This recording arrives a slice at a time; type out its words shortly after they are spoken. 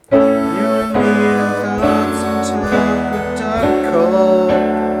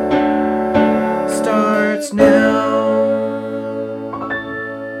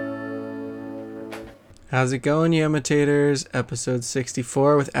How's it going, Yamitators? Episode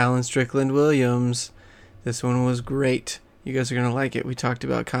 64 with Alan Strickland Williams. This one was great. You guys are going to like it. We talked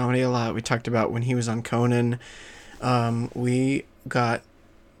about comedy a lot. We talked about when he was on Conan. We got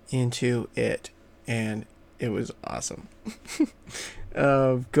into it, and it was awesome.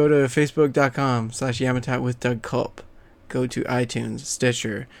 Go to facebook.com/Yamatat with Doug Culp. Go to iTunes,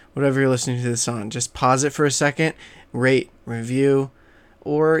 Stitcher, whatever you're listening to this on. Just pause it for a second, rate, review,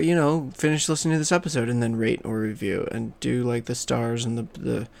 or, finish listening to this episode and then rate or review and do like the stars and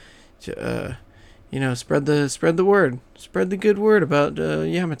the spread the word, spread the good word about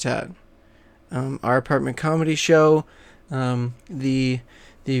Yamatat. Our apartment comedy show, the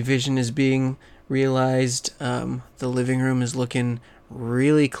vision is being realized. The living room is looking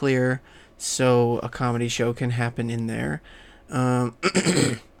really clear, so a comedy show can happen in there. Don't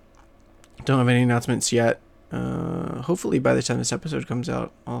have any announcements yet. Hopefully by the time this episode comes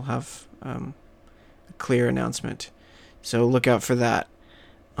out, I'll have a clear announcement. So look out for that.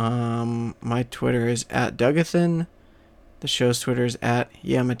 My Twitter is @Dougathan. The show's Twitter is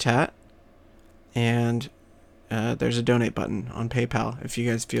 @Yamatat. And there's a donate button on PayPal if you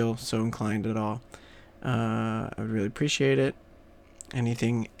guys feel so inclined at all. I would really appreciate it.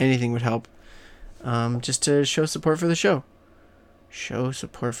 Anything would help. Just to show support for the show. Show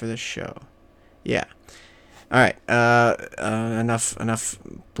support for the show. Yeah. All right. Enough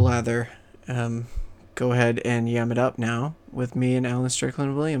blather. Go ahead and yam it up now with me and Alan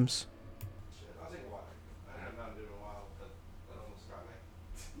Strickland Williams. I'll take a water. I haven't done it in a while, but that almost got me.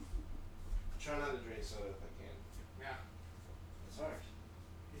 Try not to drink soda if I can. Yeah. It's hard.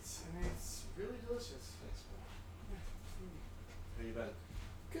 It's really delicious. Thanks, man. How you been?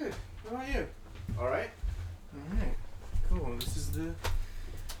 Good. How about you? All right. All right. Cool. This is the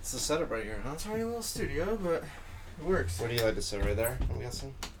It's the setup right here, huh? tiny little studio, but it works. Where do you like to sit? Right there, I'm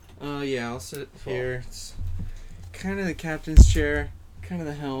guessing? Yeah, I'll sit Cool. here. It's kind of the captain's chair, kind of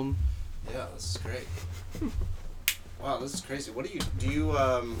the helm. Yeah, this is great. Wow, this is crazy. What do you,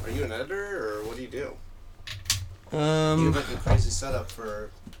 are you an editor, or what do you do? You have like a crazy setup for,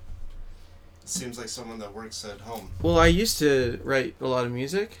 it seems like someone that works at home. Well, I used to write a lot of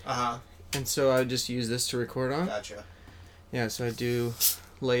music, Uh-huh. and so I would just use this to record on. Gotcha. Yeah, so I do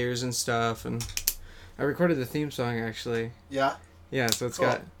layers and stuff, and I recorded the theme song, actually. Yeah? Yeah, so it's Cool.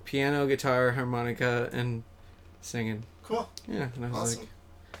 got piano, guitar, harmonica, and singing. Cool. Yeah, and I Awesome.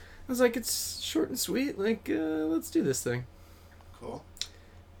 was like, it's short and sweet, like, let's do this thing. Cool.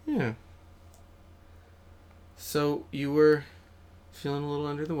 Yeah. So, you were feeling a little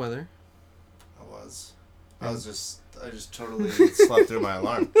under the weather. I just totally slept through my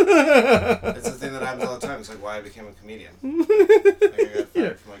alarm. It's a thing that happens all the time. It's like why I became a comedian. Like I got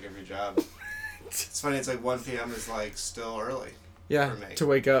fired from like every job. It's funny, it's like 1 p.m. is like still early. Yeah, For me. to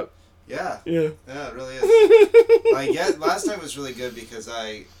wake up. Yeah. Yeah. Yeah, it really is. Like last night was really good because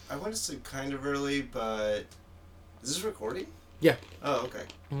I went to sleep kind of early, but is this recording? Yeah. Oh, okay.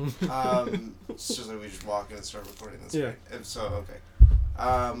 It's just like we just walk in and start recording this. Yeah. Week. And so okay.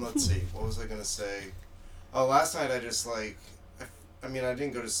 Let's see. What was I gonna say? Oh, last night I just like, I mean, I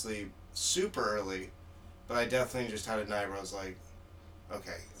didn't go to sleep super early, but I definitely just had a night where I was like,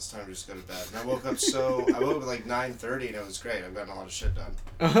 okay, it's time to just go to bed. And I woke up at like 9:30 and it was great. I've gotten a lot of shit done.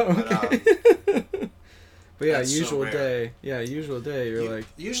 Oh, okay. But yeah, That's so usual rare. day. Yeah, usual day. You're like,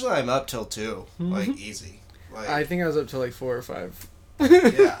 Usually I'm up till 2, like easy. Like I think I was up till like 4 or 5.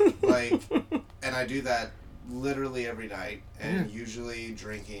 yeah, like, and I do that literally every night, and usually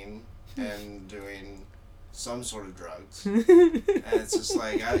drinking and doing some sort of drugs, and it's just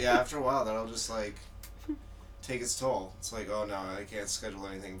like after a while that'll just like take its toll. It's like, oh no, I can't schedule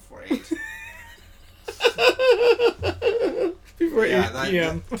anything before 8. Before 8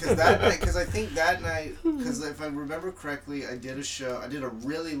 p.m. Because I think that night, because if I remember correctly, I did a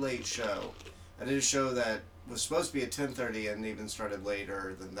really late show. I did a show that was supposed to be at 10:30 and even started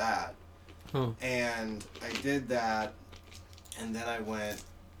later than that. Oh. And I did that, and then I went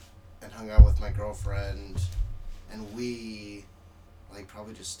and hung out with my girlfriend, and we, like,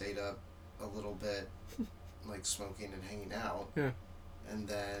 probably just stayed up a little bit, like, smoking and hanging out. Yeah. And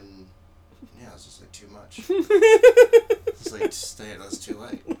then, yeah, it was just, like, too much. It's like, that's too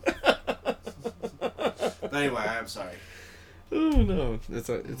late. But anyway, I'm sorry. Oh no, it's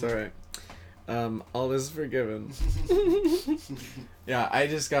all right. All is forgiven. Yeah, I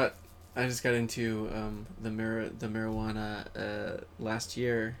just got into the marijuana last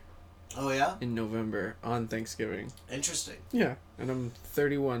year Oh, yeah? in November on Thanksgiving. Interesting. Yeah, and I'm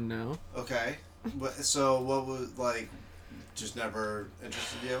 31 now. Okay. So what was, like, just never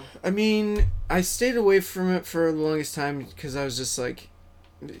interested you? I mean, I stayed away from it for the longest time because I was just like,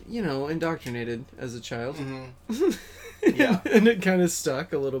 indoctrinated as a child. Mm-hmm. Yeah. And it kind of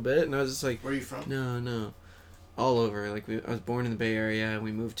stuck a little bit, and I was just like, Where are you from? no, all over. Like I was born in the Bay Area, and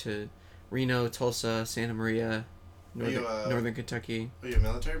we moved to Reno, Tulsa, Santa Maria, Northern Kentucky. Are you a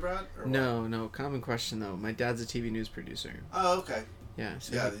military brat? Or No. Common question though. My dad's a TV news producer. Oh, okay. Yeah.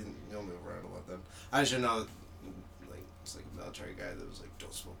 So Yeah, you'll move around a lot then. I should know. Like, it's like a military guy that was like,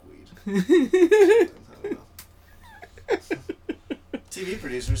 "Don't smoke weed." I don't know. TV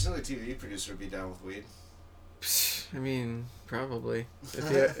producer. Still, a TV producer would be down with weed. I mean, probably.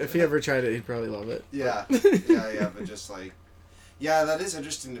 If he ever tried it, he'd probably love it. Yeah, but just like, that is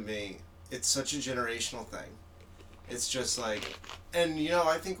interesting to me. It's such a generational thing. It's just like, and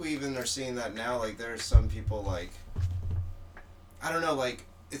I think we even are seeing that now. Like, there are some people like, I don't know, like,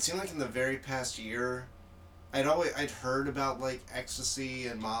 it seemed like in the very past year, I'd heard about like ecstasy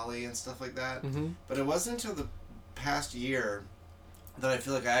and Molly and stuff like that, Mm-hmm. but it wasn't until the past year that I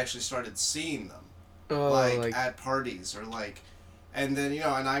feel like I actually started seeing them. Like at parties or like, and then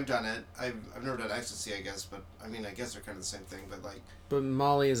and I've done it. I've never done ecstasy, I guess, but I mean I guess they're kind of the same thing. But like,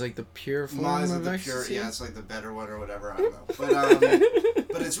 Molly is like the pure form Molly's of like the ecstasy? pure, it's like the better one or whatever. I don't know,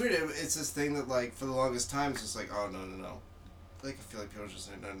 but it's weird. It's this thing that like for the longest time it's just like, oh no. Like I feel like people are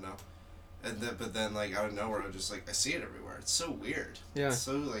just like no, and then but then like out of nowhere I just like I see it everywhere. It's so weird. Yeah. It's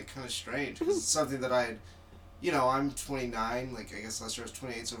so like kind of strange because it's something that I'd, I'm 29. Like I guess last year I was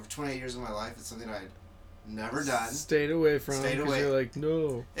 28. So for 28 years of my life, it's something I'd never done. Stayed away from. Because you're like,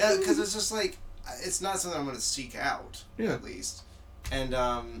 no. Yeah, because it's just like, it's not something I'm going to seek out, at least. And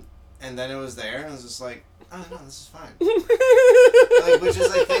then it was there, and I was just like, oh no, this is fine. Like, which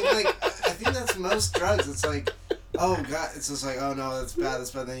is, I think that's most drugs. It's like, oh god, it's just like, oh no, that's bad.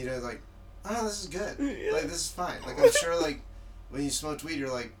 Then you do it like, oh no, this is good. Like, this is fine. Like, I'm sure, like, when you smoked weed,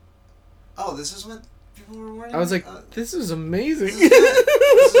 you're like, oh, this is what people were wearing? I was like, this is amazing.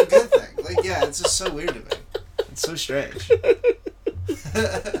 This is a good thing. Like, yeah, it's just so weird to me. It's so strange.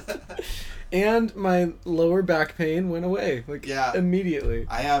 And my lower back pain went away. Like, immediately.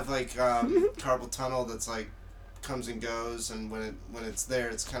 I have, like, carpal tunnel that's, like, comes and goes, and when it's there,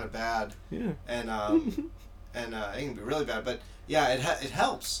 it's kind of bad. Yeah. And it can be really bad. But, yeah, it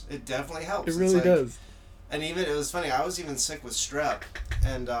helps. It definitely helps. It really does. And even, it was funny, I was even sick with strep,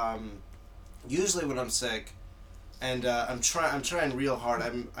 and usually when I'm sick, and I'm trying real hard.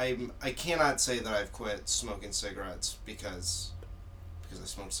 I cannot say that I've quit smoking cigarettes because I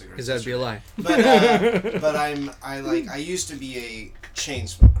smoked cigarettes. Because that'd be a lie. But I used to be a chain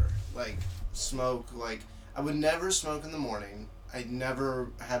smoker. Like smoke. Like I would never smoke in the morning. I never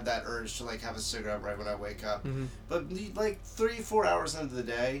had that urge to like have a cigarette right when I wake up. Mm-hmm. But like 3-4 hours into the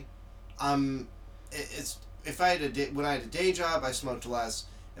day, it's if I had when I had a day job, I smoked less.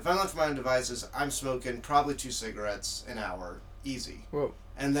 If I'm left to my own devices, I'm smoking probably 2 cigarettes an hour, easy. Whoa.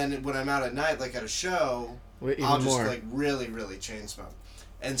 And then when I'm out at night, like at a show, I'll just like really, really chain smoke.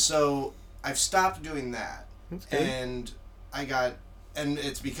 And so I've stopped doing that. That's good. And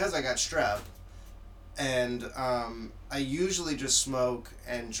it's because I got strep. And I usually just smoke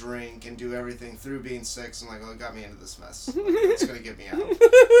and drink and do everything through being sick. So I'm like, oh, it got me into this mess. Like, it's going to get me out.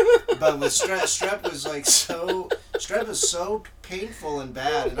 But with strep was like strep is so painful and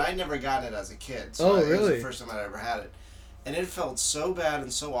bad. And I never got it as a kid. So really? It was the first time I ever had it. And it felt so bad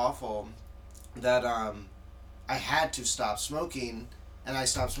and so awful that I had to stop smoking. And I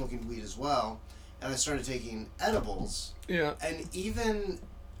stopped smoking weed as well. And I started taking edibles. Yeah. And even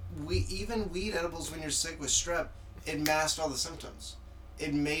weed edibles when you're sick with strep, it masked all the symptoms.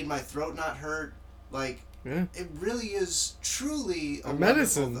 It made my throat not hurt. Like, it really is truly a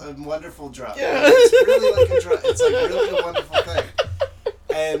medicine. Wonderful drug. Yeah. It's really like a drug. It's like really a wonderful thing.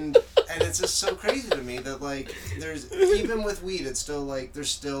 And it's just so crazy to me that like there's even with weed, it's still like there's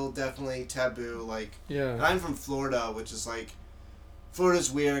still definitely taboo. Like, and I'm from Florida, which is like.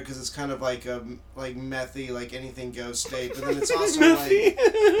 Florida's weird because it's kind of like a methy, like anything goes state, but then it's also like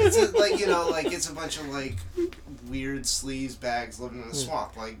it's a bunch of like weird sleaze bags living in a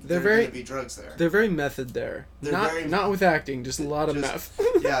swamp. Like there's gonna be drugs there. They're very method there. Not with acting, just a lot of meth.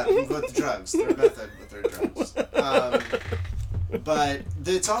 Yeah, with the drugs. They're method with their drugs. But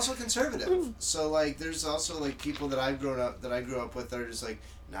it's also conservative. So like there's also like people that I grew up with that are just like,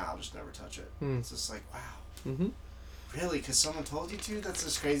 nah, I'll just never touch it. It's just like, wow. Mm-hmm. Really? Because someone told you to? That's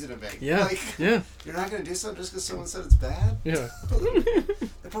just crazy to me. Yeah. You're not going to do something just because someone said it's bad? Yeah.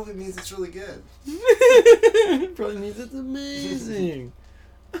 That probably means it's really good. Probably means it's amazing.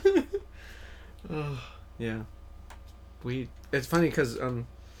 Oh, yeah. It's funny because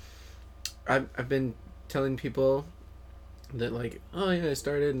I've been telling people that like, oh yeah, I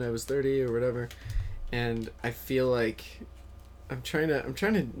started and I was 30 or whatever, and I feel like I'm trying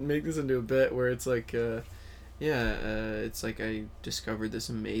to make this into a bit where it's like, it's like I discovered this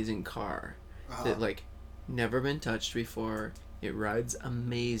amazing car that like never been touched before. It rides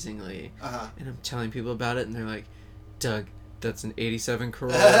amazingly, and I'm telling people about it, and they're like, "Doug, that's an '87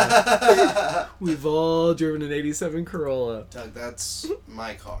 Corolla." We've all driven an '87 Corolla. Doug, that's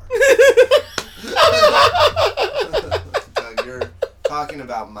my car. Doug, you're talking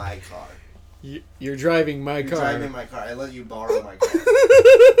about my car. You're driving my car. You're driving my car. I let you borrow my car.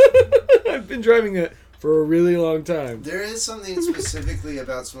 I've been driving it for a really long time. There is something specifically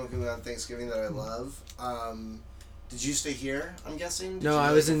about smoking on Thanksgiving that I love. Did you stay here, I'm guessing? No,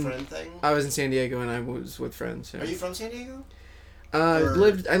 I was in friend thing? I was in San Diego and I was with friends. Yeah. Are you from San Diego? I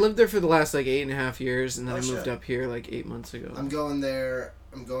lived there for the last like 8.5 years, and then I moved up here like 8 months ago. I'm going there.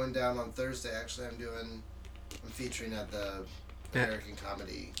 I'm going down on Thursday. Actually, I'm featuring at the American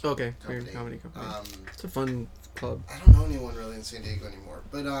Comedy. Okay, American Comedy Company. It's a fun club. I don't know anyone really in San Diego anymore,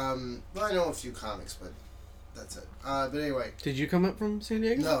 but well, I know a few comics, but that's it. But anyway. Did you come up from San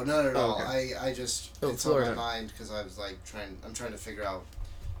Diego? No, not at all. Okay. I just it's Florida. On my mind because I was like I'm trying to figure out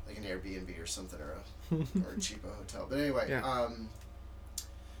like an Airbnb or something or a cheapo hotel. But anyway, yeah.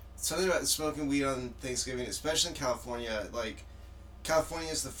 Something about smoking weed on Thanksgiving, especially in California, like. California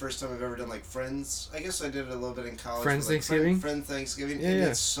is the first time I've ever done like Friends. I guess I did it a little bit in college. Friends Thanksgiving? Friend Thanksgiving. Yeah, and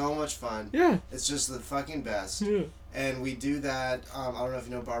it's so much fun. Yeah. It's just the fucking best. Yeah. And we do that. I don't know if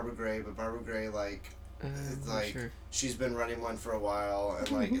you know Barbara Gray, but Barbara Gray, like, sure. She's been running one for a while,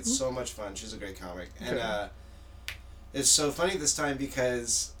 and like it's so much fun. She's a great comic, and it's so funny this time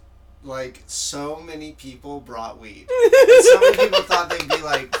because. Like, so many people brought weed. And so many people thought they'd be,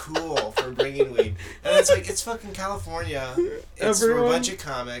 like, cool for bringing weed. And it's like, it's fucking California. It's for a bunch of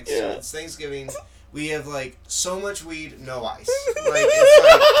comics. Yeah. It's Thanksgiving. We have, like, so much weed, no ice. Like,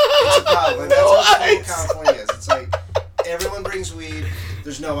 it's a problem. Like, that's how cool California is. It's like, everyone brings weed.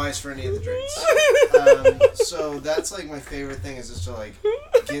 There's no ice for any of the drinks. So that's, like, my favorite thing is just to, like,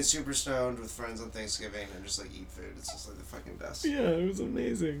 get super stoned with friends on Thanksgiving and just, like, eat food. It's just, like, the fucking best. Yeah, it was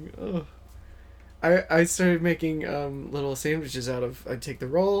amazing. Oh. I started making little sandwiches out of... I'd take the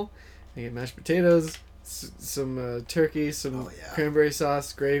roll, I get mashed potatoes, some turkey, some cranberry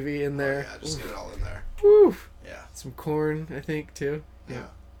sauce, gravy in there. Yeah, just get it all in there. Woo! Yeah. Some corn, I think, too. Yeah.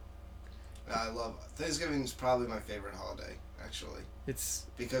 I love... Thanksgiving is probably my favorite holiday, actually. It's...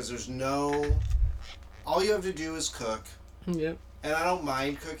 Because there's no... All you have to do is cook. Yep. And I don't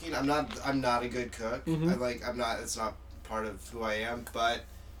mind cooking. I'm not a good cook. Mm-hmm. It's not part of who I am, but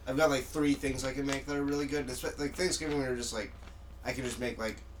I've got like 3 things I can make that are really good. It's like Thanksgiving when you're just like, I can just make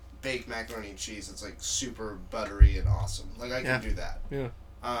like baked macaroni and cheese. It's like super buttery and awesome. Like I can do that. Yeah.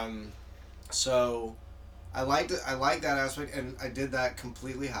 So I like that aspect, and I did that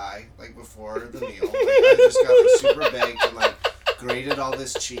completely high, like before the meal. Like, I just got like super baked and like grated all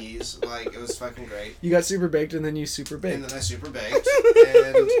this cheese. Like it was fucking great. You got super baked and then you super baked. And then I super baked.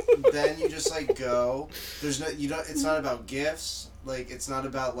 And then you just like go. It's not about gifts. Like it's not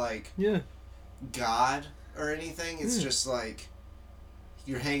about like God or anything. It's just like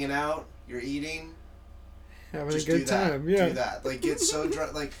you're hanging out, you're eating, having a good time. Yeah. Do that. Like get so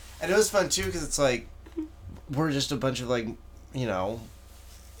drunk. Like, and it was fun too because it's like we're just a bunch of like, you know,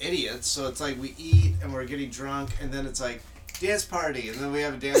 idiots. So it's like we eat and we're getting drunk, and then it's like dance party, and then we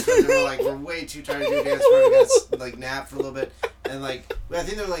have a dance party, and we're like, we're way too tired to do a dance party. We got like nap for a little bit, and like I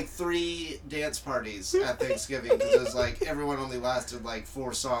think there were like 3 dance parties at Thanksgiving because it was like everyone only lasted like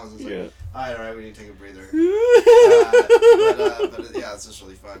 4 songs. It's like, all right, we need to take a breather. But yeah, it's just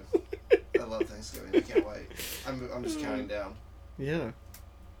really fun. I love Thanksgiving. I can't wait. I'm just counting down. Yeah.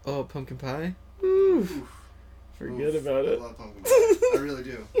 Oh, pumpkin pie. Oof. Forget about it. I love pumpkin pie. I really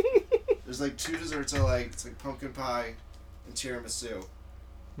do. There's like 2 desserts I like. It's like pumpkin pie and tiramisu.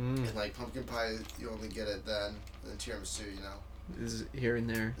 And like pumpkin pie, you only get it then. And then tiramisu, you know, is here and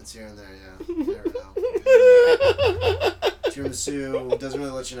there. It's here and there, yeah. You never know. Tiramisu doesn't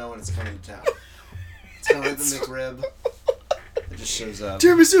really let you know when it's coming to town. It's kind of like the McRib. It just shows up.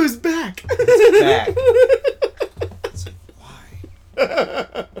 Tiramisu is back. It's back. It's like, why?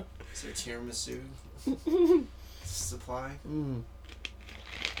 Is there tiramisu supply?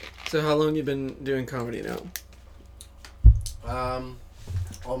 So how long you been doing comedy now?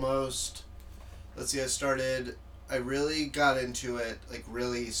 Almost. Let's see. I really got into it. Like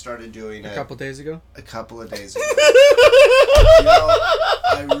really started doing it. A couple days ago. You know,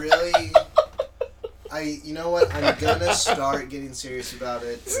 you know what? I'm gonna start getting serious about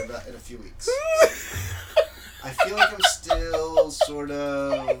it in a few weeks. I feel like I'm still sort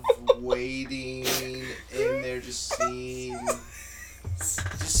of waiting in there, just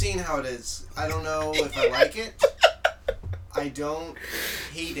seeing how it is. I don't know if I like it. I don't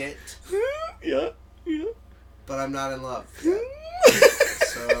hate it, Yeah. but I'm not in love yet.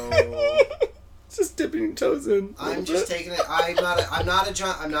 So Just dipping your toes in. I'm just taking it. I'm not a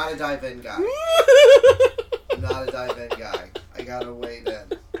dive in guy. I'm not a dive in guy. I gotta wait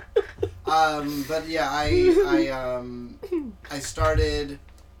in. But yeah, I started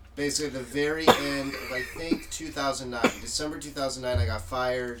basically at the very end of, I think, 2009. December 2009, I got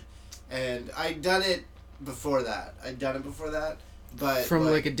fired, and I'd done it before that. But from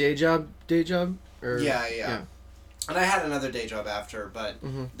like a day job, or yeah. And I had another day job after, but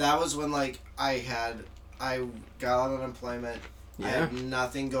that was when like I got on unemployment. Yeah. I had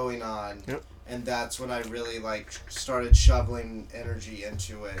nothing going on. Yep. And that's when I really like started shoveling energy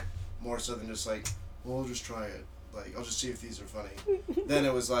into it, more so than just like, well, we'll just try it. Like, I'll just see if these are funny. Then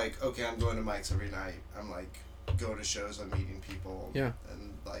it was like, okay, I'm going to mics every night. I'm like going to shows. I'm meeting people. Yeah.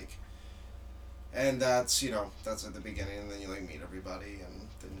 And like, and that's that's at the beginning, and then you like meet everybody, and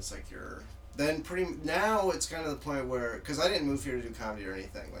then it's like now it's kind of the point where, because I didn't move here to do comedy or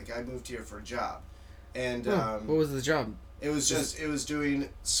anything. Like, I moved here for a job, and what was the job? it was doing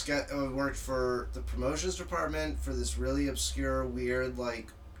I worked for the promotions department for this really obscure, weird like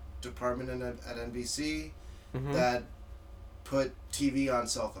department at NBC that put TV on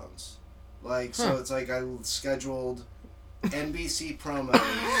cell phones. Like, so it's like I scheduled NBC promos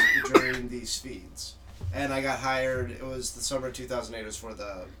during these feeds, and I got hired. It was the summer of 2008. It was for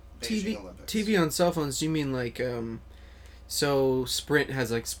the Beijing Olympics. TV on cell phones. Do you mean like so Sprint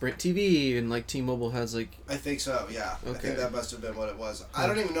has like Sprint TV and like T-Mobile has like... I think so, yeah. Okay. I think that must have been what it was. I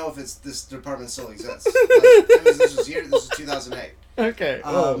don't even know if this department still exists. This was 2008. Okay.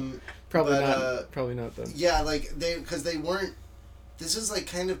 Probably not then. Yeah, like because they weren't. This is like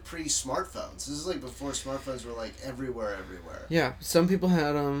kind of pre-smartphones. This is like before smartphones were like everywhere. Yeah, some people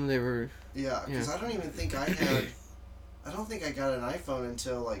had them. They were... Yeah, because I don't even think I had... I don't think I got an iPhone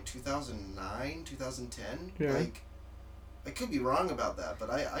until like 2009, 2010. Yeah. Like, I could be wrong about that, but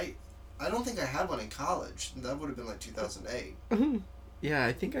I don't think I had one in college. That would have been like 2008. Yeah,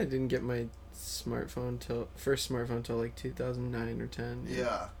 I think I didn't get my first smartphone till like 2009 or 10.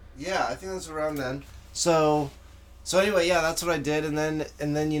 Yeah, I think that's around then. So anyway, yeah, that's what I did, and then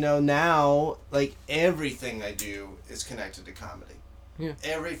now like everything I do is connected to comedy. Yeah.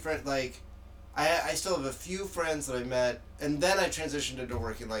 Every friend, like, I still have a few friends that I met, and then I transitioned into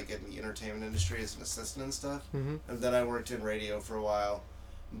working like in the entertainment industry as an assistant and stuff, and then I worked in radio for a while,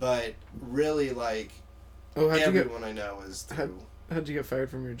 but really like everyone I know is through. How'd you get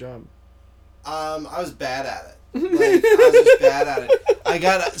fired from your job? I was bad at it. Like, I was just bad at it.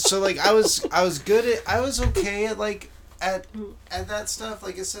 I was okay at like at that stuff,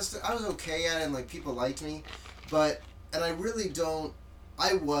 like assistant. I was okay at it, and like people liked me, and I really don't.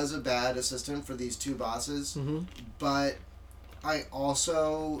 I was a bad assistant for these two bosses, but I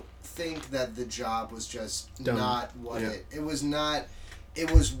also think that the job was just dumb. Not what it was not. It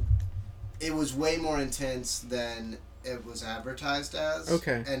was way more intense than it was advertised as.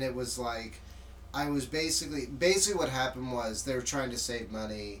 Okay. And it was like, I was basically what happened was they were trying to save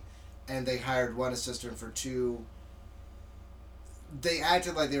money, and they hired one assistant for two. They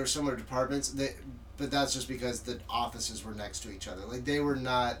acted like they were similar departments. But that's just because the offices were next to each other. Like, they were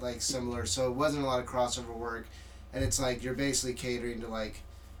not, like, similar, so it wasn't a lot of crossover work, and it's like you're basically catering to, like,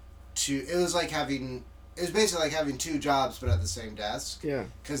 it was basically like having two jobs but at the same desk. Yeah.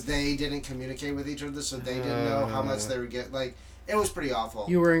 Because they didn't communicate with each other, so they didn't know how much they were getting. Like, it was pretty awful.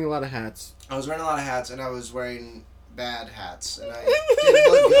 You were wearing a lot of hats. I was wearing a lot of hats, and I was wearing bad hats, and I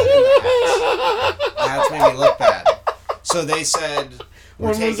didn't look good in the hats. The hats made me look bad. So they said...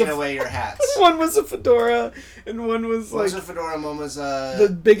 We're taking away your hats. One was a fedora, and one was one was a fedora, and one was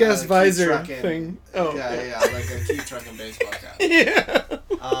the big ass visor thing. Oh, yeah, like a cute trucking baseball cap. Yeah.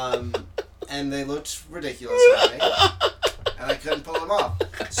 And they looked ridiculous on me, and I couldn't pull them off.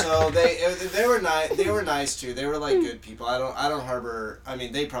 So they were nice. They were nice too. They were like good people. I don't harbor. I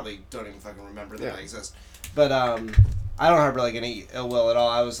mean, they probably don't even fucking remember that I exist. But I don't harbor like any ill will at all.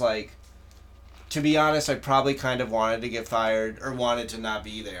 I was like. To be honest, I probably kind of wanted to get fired or wanted to not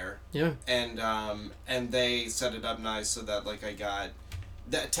be there. Yeah. And they set it up nice so that like I got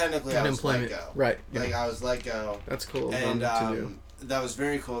that technically I was let go. Right. Like I was let go. That's cool. And to do. That was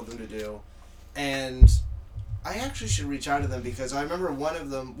very cool of them to do. And I actually should reach out to them because I remember one of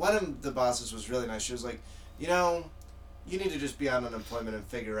the bosses was really nice. She was like, you need to just be on unemployment and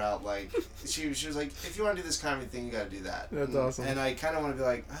figure out, like, she was like, if you want to do this comedy thing, you got to do that. That's awesome. And I kind of want to be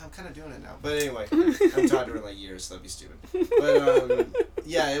like, I'm kind of doing it now. But anyway, I've talked to her in like years, so that'd be stupid. But,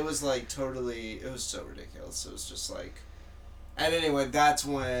 yeah, it was like it was so ridiculous. It was just like, and anyway, that's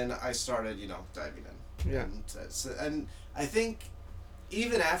when I started, diving in. Yeah. And I think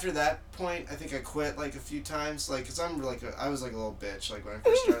even after that point, I think I quit like a few times, like, cause I was like a little bitch, like when I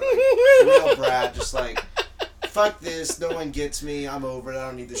first started, like a real brat, just like, fuck this, no one gets me, I'm over it, I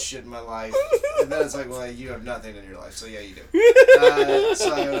don't need this shit in my life. And then it's like, well, you have nothing in your life, so yeah, you do.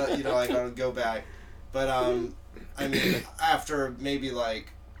 So I, like I would go back, but I mean, after maybe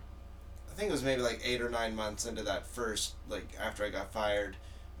like, I think it was maybe like 8 or 9 months into that first, like after I got fired,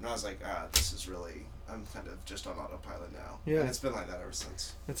 and I was like, this is really. I'm kind of just on autopilot now. Yeah. And it's been like that ever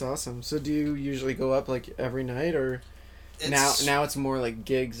since. That's awesome. So do you usually go up like every night, or now it's more like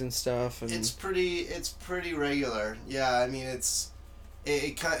gigs and stuff? And... It's pretty regular. Yeah, I mean it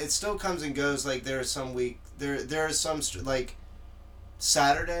still comes and goes. Like there are some like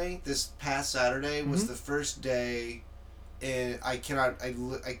Saturday. This past Saturday was the first day, and I cannot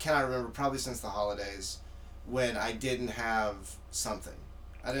remember, probably since the holidays, when I didn't have something.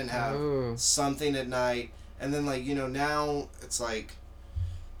 I didn't have something at night. And then, like, now it's like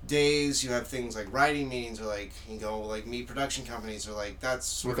days you have things like writing meetings, or like, like meet production companies, or like that's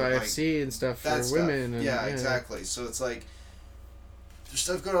sort with of IFC like, and stuff for women. And, yeah, exactly. So it's like there's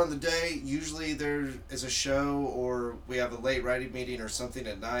stuff going on the day. Usually there is a show, or we have a late writing meeting or something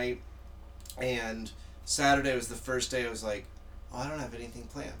at night. And Saturday was the first day I was like, I don't have anything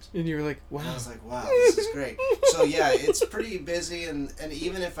planned. And you were like, wow. And I was like, wow, this is great. So yeah, it's pretty busy, and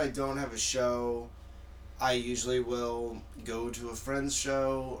even if I don't have a show, I usually will go to a friend's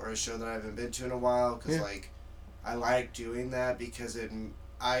show, or a show that I haven't been to in a while, because like, I like doing that, because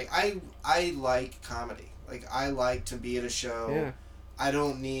I like comedy. Like, I like to be at a show. Yeah. I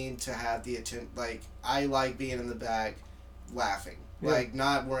don't need to have the attention. Like, I like being in the back laughing. Yeah. Like,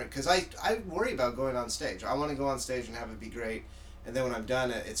 not worrying, because I worry about going on stage. I want to go on stage and have it be great. And then when I'm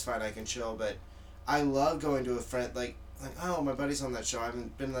done, it's fine, I can chill. But I love going to a friend, like, oh, my buddy's on that show. I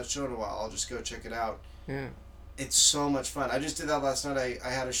haven't been on that show in a while. I'll just go check it out. Yeah. It's so much fun. I just did that last night. I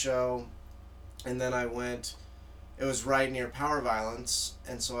had a show, and then I went, it was right near Power Violence,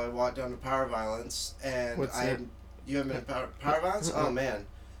 and so I walked down to Power Violence, and What's that? You haven't been to Power Violence? Oh, man.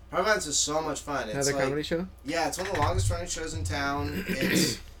 Power Violence is so much fun. It's another comedy show? Yeah, it's one of the longest running shows in town.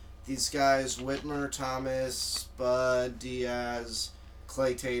 It's these guys, Whitmer, Thomas, Bud, Diaz,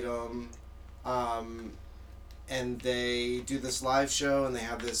 Clay Tatum, and they do this live show, and they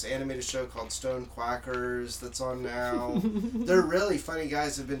have this animated show called Stone Quackers that's on now. They're really funny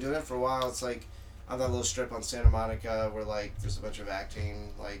guys. They've been doing it for a while. It's like on that little strip on Santa Monica where like there's a bunch of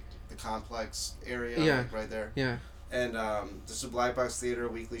acting, like the Complex area, like right there. Yeah. And this is a Black Box Theater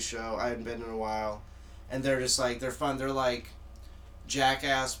weekly show. I hadn't been in a while. And they're just like, they're fun. They're like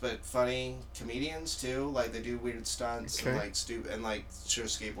jackass but funny comedians too. Like they do weird stunts and like and like show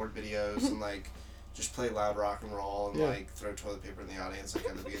skateboard videos and like just play loud rock and roll and like throw toilet paper in the audience like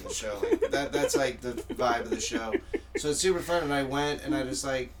at the beginning of the show. Like that's like the vibe of the show. So it's super fun, and I went and I just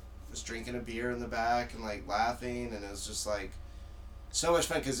like was drinking a beer in the back and like laughing, and it was just like so much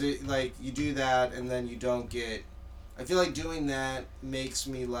fun, because like you do that and then you don't get, I feel like doing that makes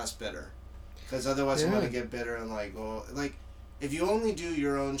me less bitter, because otherwise I'm going to get bitter and like, well, like if you only do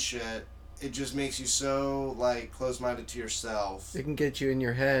your own shit, it just makes you so like close-minded to yourself. It can get you in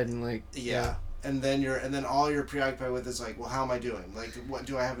your head and like and then all you're preoccupied with is like, well, how am I doing? Like, what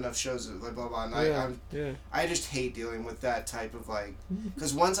do I have enough shows? Like, blah blah. And I just hate dealing with that type of like,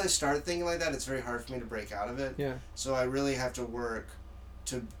 because once I start thinking like that, it's very hard for me to break out of it. Yeah. So I really have to work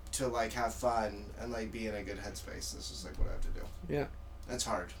to like have fun and like be in a good headspace. This is like what I have to do. Yeah. It's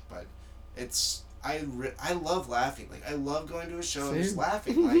hard, but it's I love laughing. Like I love going to a show and just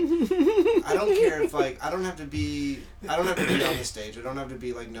laughing. Like I don't care if like I don't have to be on the stage. I don't have to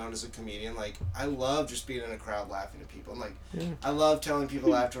be like known as a comedian. Like I love just being in a crowd laughing at people. And like I love telling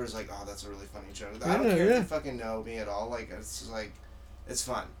people afterwards like, oh, that's a really funny joke. I don't care if they fucking know me at all. Like it's just like it's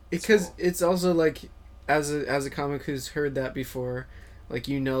fun. Because cool. It's also like as a comic who's heard that before, like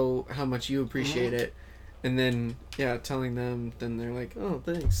you know how much you appreciate it. And then, telling them, then they're like, oh,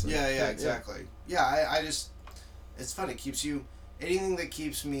 thanks. Yeah, exactly. Yeah, I just, it's fun. It keeps you, anything that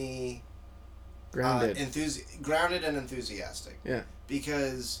keeps me grounded, grounded and enthusiastic. Yeah.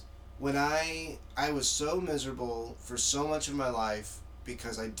 Because when I was so miserable for so much of my life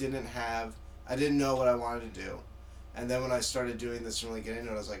because I didn't know what I wanted to do. And then when I started doing this and really getting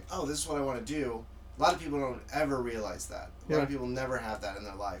into it, I was like, oh, this is what I want to do. A lot of people don't ever realize that. A lot of people never have that in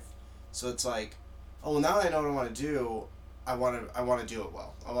their life. So it's like, oh, well, now that I know what I want to do, I want to do it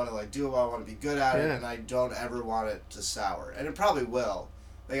well. I want to like do it well. I want to be good at it, and I don't ever want it to sour. And it probably will.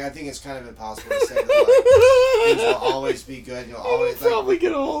 Like I think it's kind of impossible to say that like, things will always be good. You'll always probably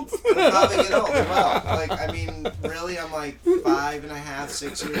get old. You'll probably get old. Well, like I mean, really, I'm like 5.5,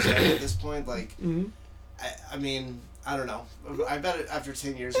 6 years old at this point. Like I mean, I don't know. I bet after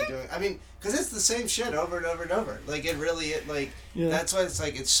 10 years of doing, I mean, because it's the same shit over and over and over. Like, that's why it's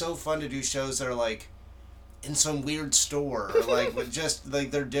like, it's so fun to do shows that are like in some weird store or like, with just,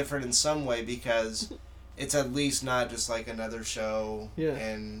 like, they're different in some way because it's at least not just like another show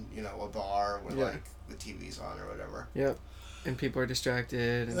in, you know, a bar where like the TV's on or whatever. Yep. And people are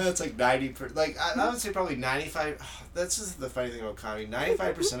distracted. And that's like 90%. Like, I would say probably 95. That's just the funny thing about comedy.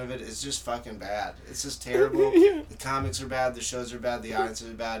 95% of it is just fucking bad. It's just terrible. The comics are bad. The shows are bad. The audiences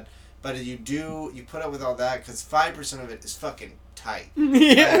are bad. But you put up with all that because 5% of it is fucking tight.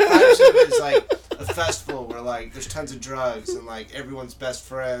 Yeah. Like, 5% of it is like a festival where like there's tons of drugs and like everyone's best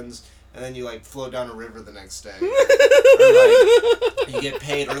friends. And then you, like, float down a river the next day. Or, like, you get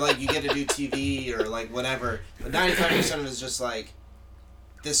paid, or, like, you get to do TV, or, like, whatever. But 95% of it is just, like,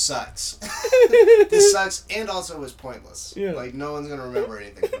 this sucks. This sucks, and also was pointless. Yeah. Like, no one's going to remember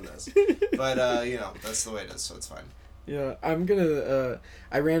anything from this. But, you know, that's the way it is, so it's fine. Yeah, I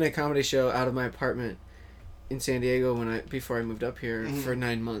ran a comedy show out of my apartment in San Diego before I moved up here for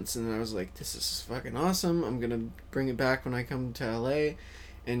 9 months. And I was like, this is fucking awesome. I'm going to bring it back when I come to LA.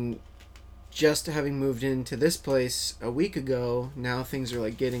 And just having moved into this place a week ago, now things are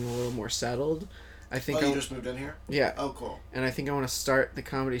like getting a little more settled. I think. You just moved in here? Yeah. Oh, cool. And I think I want to start the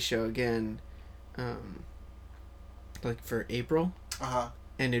comedy show again, like for April.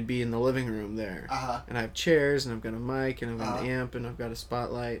 And it'd be in the living room there. And I have chairs, and I've got a mic, and I've got an amp, and I've got a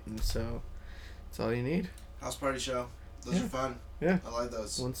spotlight, and so that's all you need. House party show. Those are fun. Yeah. I like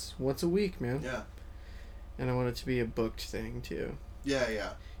those. Once a week, man. Yeah. And I want it to be a booked thing too. Yeah, yeah.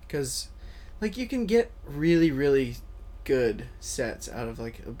 Because, like, you can get really, really good sets out of,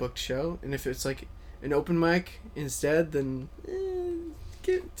 like, a booked show. And if it's, like, an open mic instead, then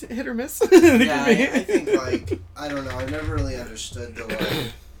get hit or miss. Yeah, I think, like, I don't know. I've never really understood the,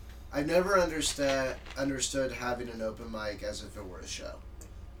 like... I've never understood having an open mic as if it were a show.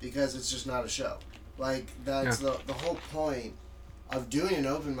 Because it's just not a show. Like, that's the whole point of doing an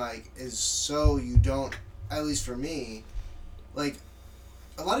open mic is so you don't, at least for me, like...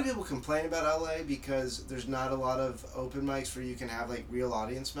 A lot of people complain about LA because there's not a lot of open mics where you can have like real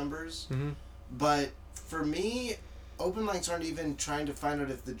audience members. Mm-hmm. But for me, open mics aren't even trying to find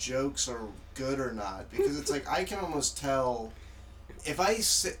out if the jokes are good or not because it's like I can almost tell if I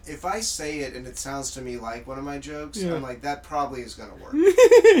say it and it sounds to me like one of my jokes, I'm like that probably is gonna work.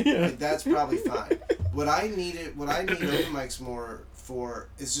 Like, that's probably fine. What I need open mics more for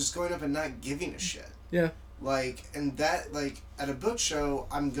is just going up and not giving a shit. Yeah. Like, and that, like, at a book show,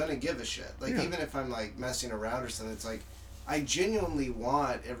 I'm gonna give a shit. Like, even if I'm, like, messing around or something, it's like, I genuinely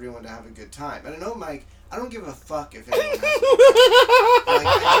want everyone to have a good time. At an open mic, I don't give a fuck if anyone has a good time. Like,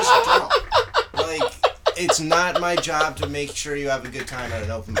 I just don't. Like, it's not my job to make sure you have a good time at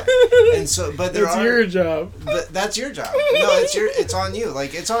an open mic. And so, but that's your job. But that's your job. No, it's on you.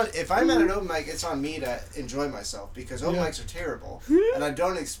 Like, if I'm at an open mic, it's on me to enjoy myself because open mics are terrible. And I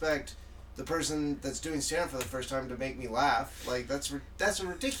don't expect the person that's doing stand-up for the first time to make me laugh. Like, that's a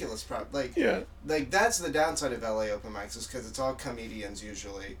ridiculous problem. Like, like, that's the downside of LA open mics is because it's all comedians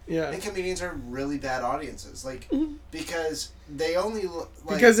usually. Yeah. And comedians are really bad audiences. Like, because they only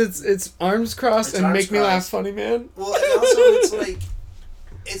like... Because it's arms crossed and make me laugh funny, man. Well, and also it's like...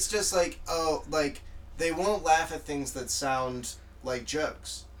 It's just like, oh, like, they won't laugh at things that sound like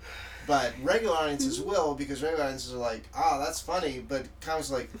jokes. But regular audiences will, because regular audiences are like, that's funny, but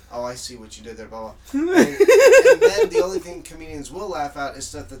comics are like, I see what you did there, blah, blah. And then the only thing comedians will laugh at is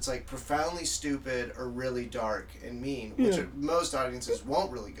stuff that's, like, profoundly stupid or really dark and mean, which most audiences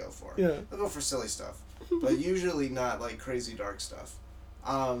won't really go for. Yeah. They'll go for silly stuff, but usually not, like, crazy dark stuff.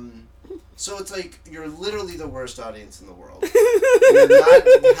 So it's like, you're literally the worst audience in the world. You're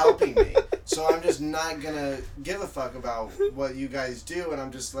not helping me. So I'm just not gonna give a fuck about what you guys do, and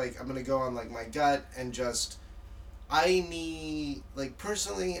I'm just like, I'm gonna go on like my gut and just, personally,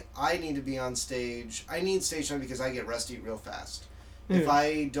 I need to be on stage. I need stage time because I get rusty real fast. If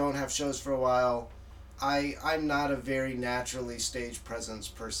I don't have shows for a while, I'm not a very naturally stage presence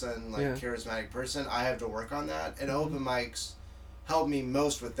person, charismatic person. I have to work on that, and open mics help me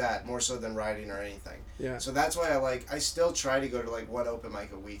most with that, more so than writing or anything. Yeah. So that's why I still try to go to like one open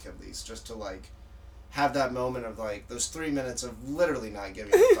mic a week at least, just to like have that moment of like those 3 minutes of literally not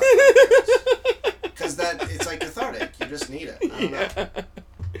giving a fuck. Because it's like cathartic. You just need it. I don't know.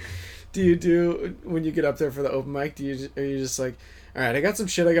 Do you do when you get up there for the open mic? Are you just like, all right, I got some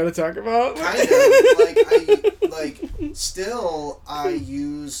shit I got to talk about? Kind of. Still I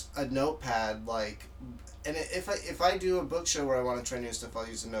use a notepad and if I do a book show where I want to try new stuff, I'll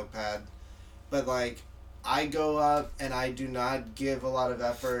use a notepad. But, like, I go up and I do not give a lot of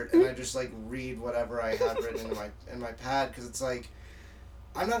effort, and I just like read whatever I have written in my pad, because it's like,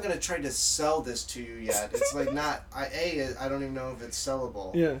 I'm not gonna try to sell this to you yet. It's like not I don't even know if it's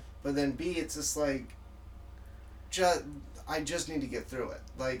sellable. Yeah. But then B, it's just like, I just need to get through it.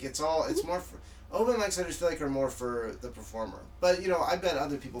 Like it's more for open mics. I just feel like are more for the performer. But you know, I bet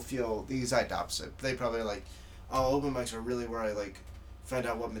other people feel the exact opposite. They probably like, oh, open mics are really where I like find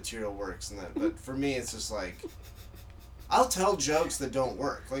out what material works and that. But for me, it's just like, I'll tell jokes that don't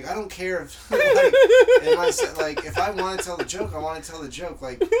work. Like I don't care if if I want to tell the joke, I want to tell the joke.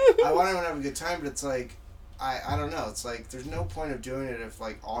 Like I want everyone to have a good time, but it's like I don't know. It's like there's no point of doing it if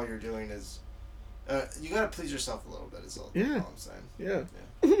like all you're doing is you gotta please yourself a little bit. Is all I'm saying. Yeah.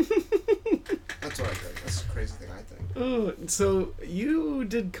 That's what I think. That's a crazy thing I think. Oh, so you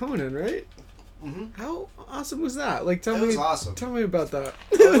did Conan, right? Mm-hmm. How awesome was that? Like, It was awesome. Tell me about that.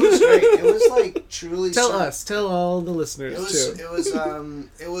 Oh, it was great. It was like truly. Tell all the listeners too.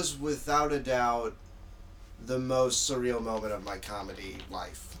 It was without a doubt the most surreal moment of my comedy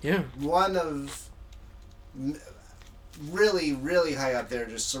life. Yeah. One of really, really high up there,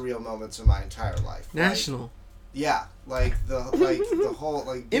 just surreal moments of my entire life. National. Like the whole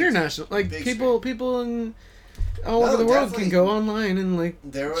like international. Like people in all over the world can go online and like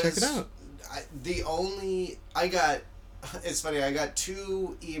check it out. It's funny, I got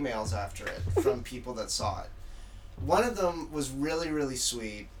 2 emails after it from people that saw it. One of them was really, really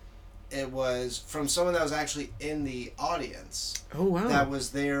sweet. It was from someone that was actually in the audience. Oh, wow. That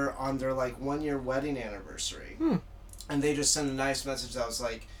was there on their, like, 1-year wedding anniversary. And they just sent a nice message that was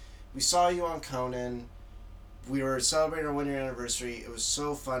like, we saw you on Conan. We were celebrating our 1-year anniversary. It was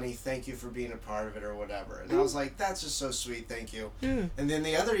so funny. Thank you for being a part of it or whatever. And I was like, that's just so sweet. Thank you. Yeah. And then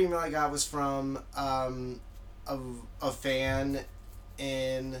the other email I got was from a fan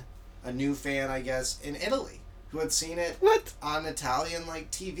a new fan, I guess, in Italy who had seen it on Italian like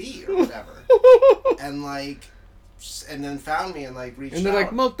TV or whatever. And then found me and like reached out. And they're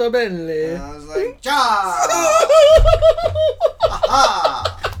like, molto bene. And I was like, ciao!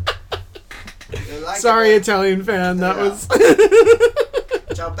 Aha! Like sorry, Italian fan. That was.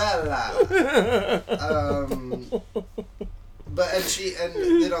 Ciao bella. But and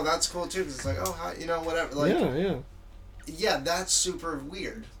you know that's cool too because it's like, oh hi, you know, whatever, like yeah, that's super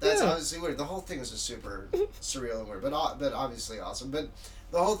weird. That's obviously weird. The whole thing is just super surreal and weird, but obviously awesome. But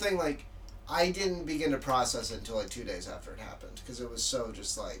the whole thing, like, I didn't begin to process it until like 2 days after it happened because it was so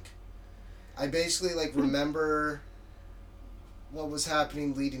just like, I basically like remember what was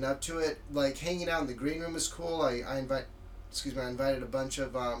happening leading up to it. Like hanging out in the green room was cool. I invited a bunch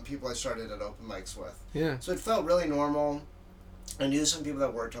of people I started at open mics with. Yeah. So it felt really normal. I knew some people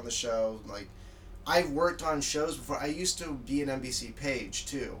that worked on the show. Like, I've worked on shows before. I used to be an NBC page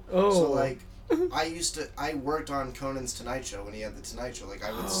too. Oh. So like, I worked on Conan's Tonight Show when he had the Tonight Show. Like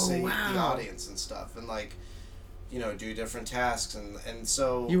I would save the audience and stuff, and like, you know, do different tasks, and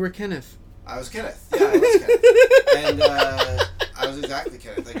so. You were Kenneth. I was Kenneth. Yeah, I was Kenneth. And I was exactly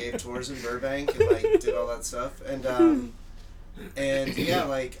Kenneth. I gave tours in Burbank and like did all that stuff, and yeah,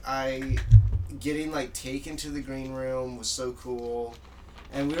 like getting like taken to the green room was so cool,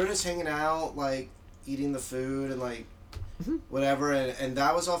 and we were just hanging out, like eating the food and like whatever, and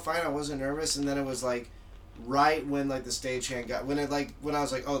that was all fine. I wasn't nervous, and then it was like right when like the stagehand got when I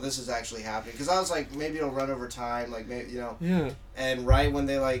was like, oh, this is actually happening, because I was like, maybe it'll run over time, like maybe, you know. Yeah. And right when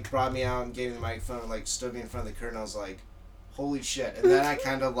they like brought me out and gave me the microphone and like stood me in front of the curtain, I was like, holy shit. And then I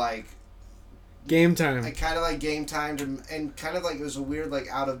kind of like game time. I kind of like game timed and kind of like it was a weird like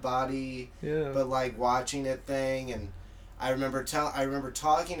out of body, but like watching it thing. And I remember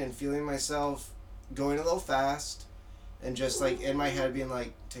talking and feeling myself going a little fast, and just like in my head being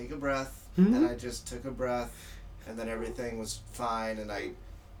like, take a breath. And I just took a breath, and then everything was fine. And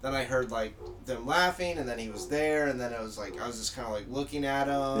then I heard like them laughing, and then he was there, and then it was like I was just kind of like looking at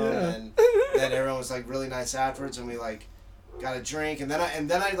him, and then everyone was like really nice afterwards, and we like got a drink, and then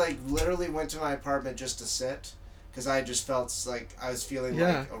I like literally went to my apartment just to sit, because I just felt like I was feeling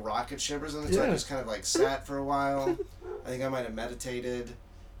like a rocket ship or something. So I just kind of like sat for a while. I think I might have meditated,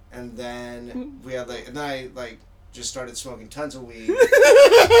 and then we had like, and then I like just started smoking tons of weed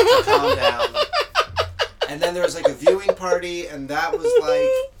to calm down. And then there was like a viewing party, and that was like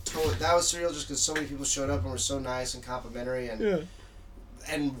that was surreal just because so many people showed up and were so nice and complimentary,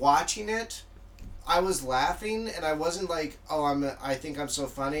 and watching it, I was laughing, and I wasn't like, oh, I think I'm so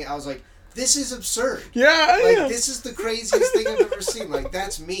funny. I was like, this is absurd. This is the craziest thing I've ever seen. Like,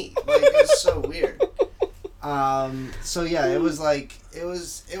 that's me. Like, it's so weird. So yeah, it was like it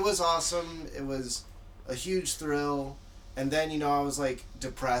was awesome. It was a huge thrill. And then, I was, like,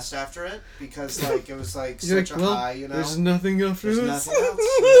 depressed after it because, like, it was, like, You're such like, a high, There's nothing after There's this. nothing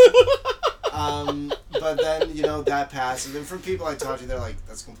else. But then, that passed. And then for people I talked to, they're like,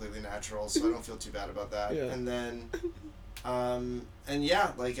 that's completely natural, so I don't feel too bad about that. Yeah. And then, and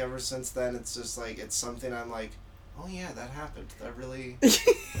yeah, like, ever since then, it's just, like, it's something I'm like, oh, yeah, that happened. That really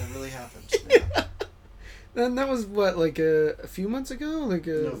happened. Yeah. And that was, what, like a few months ago?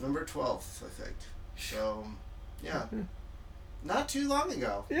 November 12th, I think. So, yeah. Not too long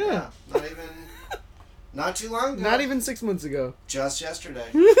ago. Yeah. Not too long ago. Not even 6 months ago. Just yesterday.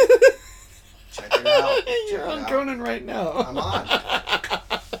 Check it out. You're on Conan right now. I'm on.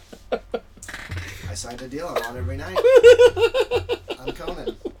 I signed a deal. I'm on every night. I'm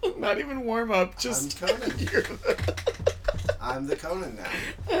Conan. Not even warm up. Just I'm Conan. I'm the Conan now.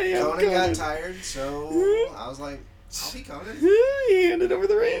 Conan got tired, so I was like, I'll be Conan. He handed over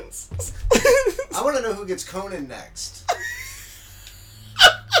the reins. I want to know who gets Conan next.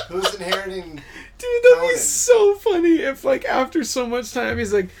 Who's inheriting Dude, that'd Conan? be so funny if, like, after so much time,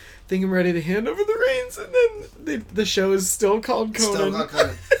 he's like, think I'm ready to hand over the reins, and then the show is still called Conan. Still called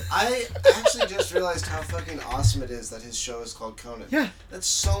Conan. I actually just realized how fucking awesome it is that his show is called Conan. Yeah. That's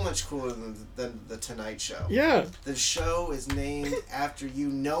so much cooler than The Tonight Show. Yeah. The show is named after you.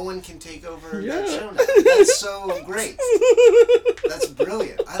 No one can take over Yeah. that show now. That's so great. That's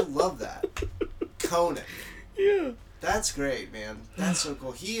brilliant. I love that. Conan. Yeah. That's great, man. That's so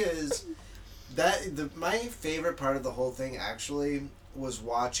cool. He is... my favorite part of the whole thing, actually, was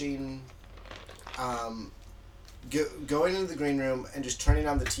watching... going into the green room and just turning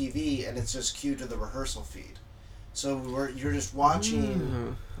on the TV, and it's just cued to the rehearsal feed. So you're just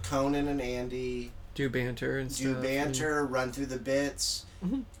watching Conan and Andy do banter and do stuff. banter, run through the bits.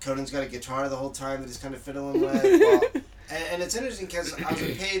 Mm-hmm. Conan's got a guitar the whole time that he's kind of fiddling with. And it's interesting because I was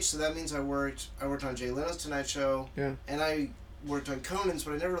a page, so that means I worked on Jay Leno's Tonight Show, Yeah. and I worked on Conan's,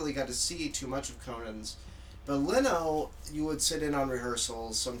 but I never really got to see too much of Conan's. But Leno, you would sit in on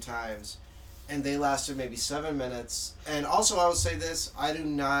rehearsals sometimes, and they lasted maybe 7 minutes. And also, I will say this: I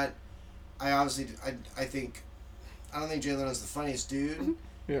don't think Jay Leno's the funniest dude.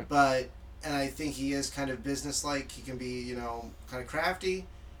 Yeah. And I think he is kind of businesslike. He can be, kind of crafty.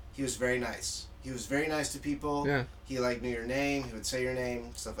 He was very nice. He was very nice to people. Yeah. He knew your name. He would say your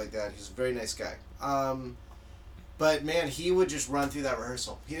name, stuff like that. He was a very nice guy. But man, he would just run through that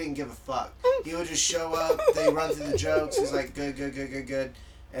rehearsal. He didn't give a fuck. He would just show up. They run through the jokes. He's like, good.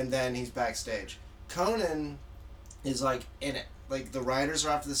 And then he's backstage. Conan is like in it. Like the writers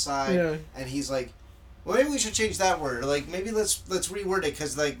are off to the side. Yeah. And he's like, well, maybe we should change that word. Like, maybe let's reword it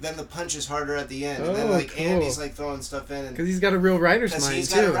because, then the punch is harder at the end. And then, cool. Andy's, throwing stuff in. Because he's got a real writer's mind, too. Because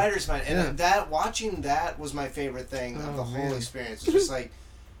he's got a writer's mind. And Yeah. watching that was my favorite thing of the whole experience. It's just,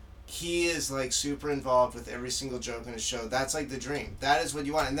 he is, super involved with every single joke in his show. That's, the dream. That is what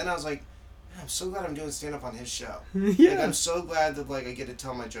you want. And then I was like, I'm so glad I'm doing stand-up on his show. Yeah. I'm so glad that, I get to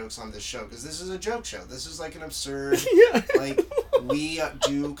tell my jokes on this show. Because this is a joke show. This is, an absurd, Yeah. we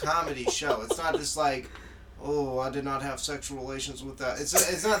do comedy show. It's not just, oh, I did not have sexual relations with that.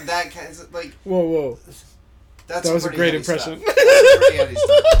 It's not that kind. It's Whoa. That's That was a pretty great heavy impression. Stuff. That's pretty heavy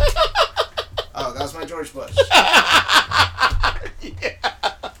stuff. Oh, that was my George Bush. Yeah.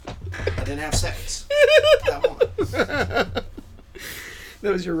 I didn't have sex. That woman.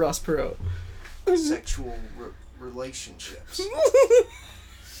 That was your Ross Perot. Sexual relationships.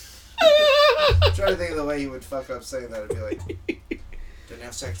 I'm trying to think of the way he would fuck up saying that. I'd be like, didn't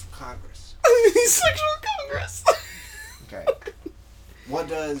have sex with Congress. Sexual Congress. Okay. What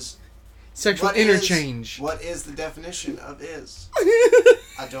does... Sexual what interchange. What is the definition of is?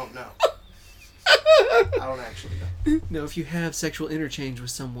 I don't know. I don't actually know. No, if you have sexual interchange with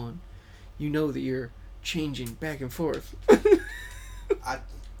someone, you know that you're changing back and forth.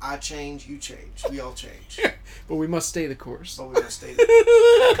 I change, you change. We all change. But we must stay the course. But we must stay the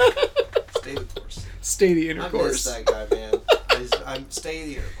course. Stay the I intercourse. miss that guy, man. I'm stay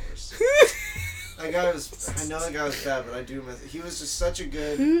the intercourse. That guy was... I know that guy was bad, but I do miss... He was just such a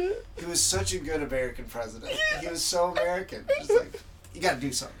good... He was such a good American president. He was so American. Just you gotta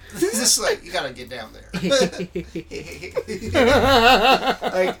do something. Just you gotta get down there.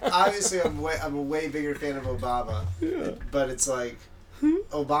 Obviously, I'm a way bigger fan of Obama. Yeah. But it's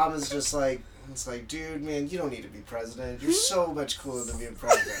Obama's just it's dude, man, you don't need to be president. You're so much cooler than being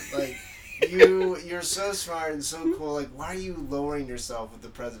president. You're so smart and so cool. Why are you lowering yourself with the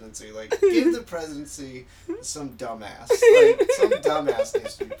presidency? Give the presidency to some dumbass. Some dumbass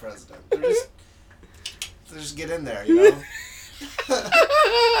needs to be president. They're just get in there,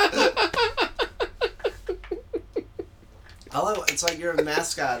 It's you're a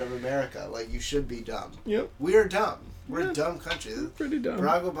mascot of America. You should be dumb. Yep. We are dumb. We're a dumb country. Pretty dumb.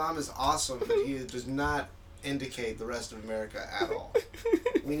 Barack Obama is awesome, but he does not indicate the rest of America at all.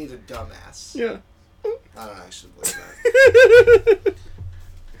 We need a dumbass. Yeah. I don't actually believe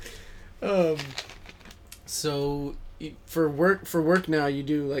that. So for work now you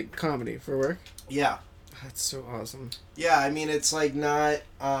do like comedy for work? Yeah. That's so awesome. Yeah, I mean it's like not.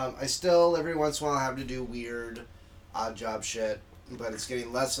 I still every once in a while have to do weird, odd job shit, but it's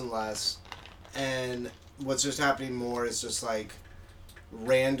getting less and less. And what's just happening more is just like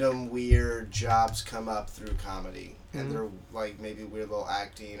random weird jobs come up through comedy, and they're like maybe weird little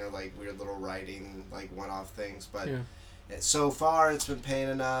acting or like weird little writing, like one-off things. But so far it's been paying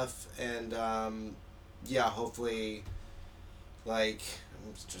enough, and yeah, hopefully, like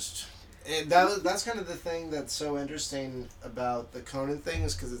just. That's kind of the thing that's so interesting about the Conan thing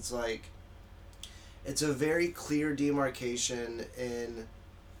is because it's like it's a very clear demarcation in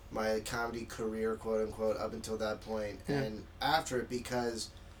my comedy career, quote unquote, up until that point, and after it, because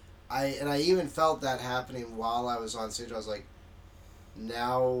I even felt that happening while I was on stage. I was like,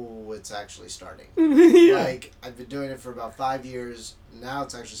 now it's actually starting. Like I've been doing it for about 5 years. Now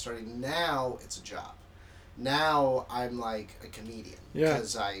it's actually starting. Now it's a job. Now I'm like a comedian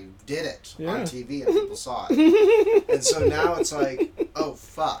because I did it on TV and people saw it. And so now it's like, oh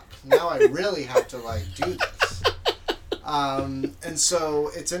fuck, now I really have to like do this. And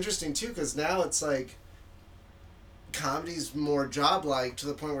so it's interesting too because now it's like comedy's more job-like to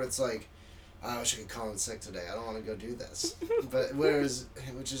the point where it's like, I wish I could call in sick today. I don't want to go do this. But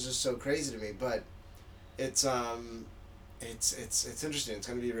which is just so crazy to me. But it's interesting. It's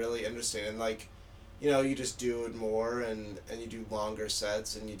going to be really interesting. And like, you know, you just do it more and you do longer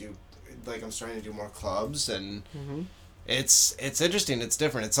sets and you do, like, I'm starting to do more clubs and it's interesting. It's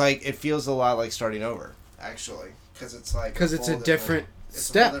different. It's like, it feels a lot like starting over, actually. Because it's like, because it's a different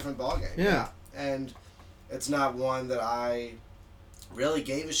step. It's a whole different ballgame. Yeah. And it's not one that I really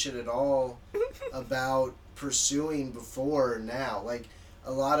gave a shit at all about pursuing before now. Like,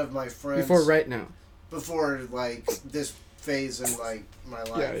 a lot of my friends. Before right now. Before, like, this phase in like my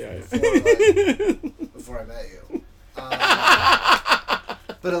life. Yeah. Before I met you.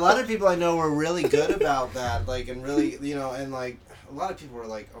 But a lot of people I know were really good about that, like, and really, you know, and like a lot of people were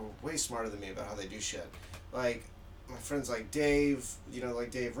like way smarter than me about how they do shit. Like my friends like Dave, you know,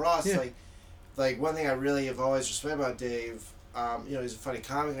 like Dave Ross, like one thing I really have always respected about Dave, you know, he's a funny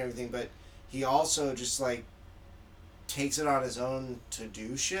comic and everything, but he also just like takes it on his own to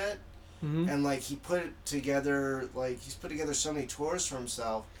do shit. And like he's put together so many tours for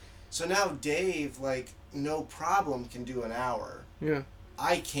himself. So now Dave, like, no problem can do an hour. Yeah.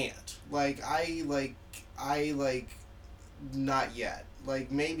 I can't. I not yet. Like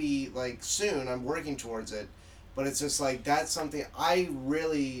maybe like soon. I'm working towards it, but it's just like that's something I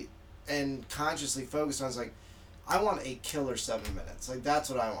really and consciously focused on. Is like, I want a killer 7 minutes. Like that's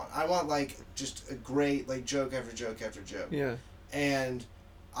what I want. I want like just a great like joke after joke after joke. Yeah. And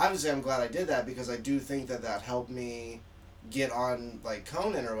obviously, I'm glad I did that because I do think that helped me get on like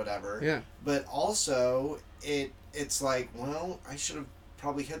Conan or whatever. Yeah. But also, it's like, well, I should have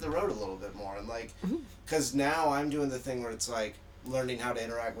probably hit the road a little bit more and like, because now I'm doing the thing where it's like learning how to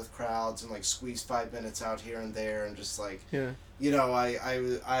interact with crowds and like squeeze 5 minutes out here and there and just like, you know,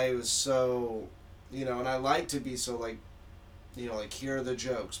 I was so, you know, and I like to be so like, you know, like here are the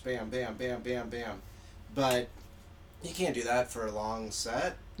jokes, bam, bam, bam, bam, bam, but. You can't do that for a long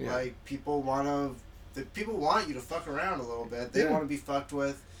set. Yeah. Like, people want you to fuck around a little bit. They want to be fucked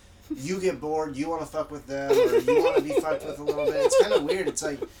with. You get bored, you want to fuck with them, or you want to be fucked with a little bit. It's kind of weird. It's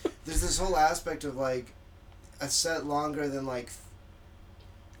like, there's this whole aspect of, like, a set longer than, like,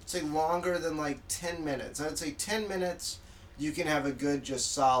 I'd say longer than, like, 10 minutes. I would say 10 minutes, you can have a good,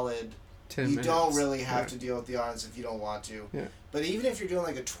 just solid... 10 minutes. You don't really have to deal with the audience if you don't want to. Yeah. But even if you're doing,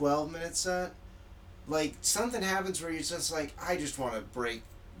 like, a 12-minute set... Like, something happens where you're just like, I just want to break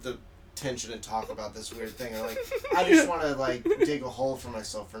the tension and talk about this weird thing. Or, like, I just want to, like, dig a hole for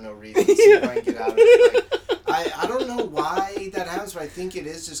myself for no reason. See if I can get out of it. Like, I don't know why that happens, but I think it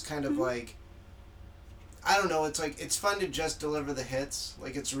is just kind of, like, I don't know. It's, like, it's fun to just deliver the hits.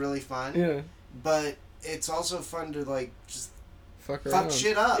 Like, it's really fun. Yeah. But it's also fun to, like, just fuck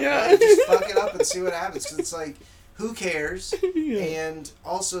shit up. Yeah. Like, just fuck it up and see what happens. Because it's, like, who cares? And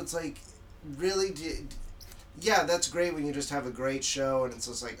also, it's, like... Really, yeah, that's great when you just have a great show and it's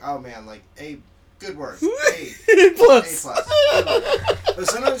just like, oh man, like, good work, A plus. But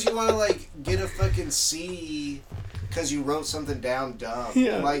sometimes you want to like get a fucking C because you wrote something down dumb.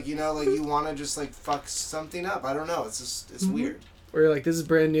 Yeah. Like, you know, like you want to just like fuck something up. I don't know. It's just weird. Where you're like, this is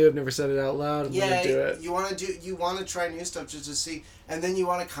brand new. I've never said it out loud. I'm gonna do it. You want to try new stuff just to see, and then you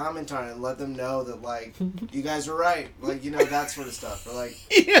want to comment on it and let them know that like you guys were right, like that sort of stuff. Or like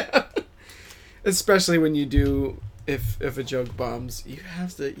yeah, especially when you do. If a joke bombs, you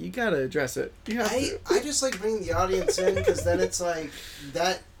gotta address it. I just like bringing the audience in because then it's like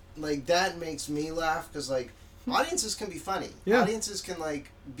that makes me laugh because like audiences can be funny. Yeah. Audiences can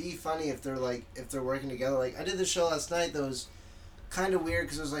like be funny if they're working together. Like I did this show last night that was kind of weird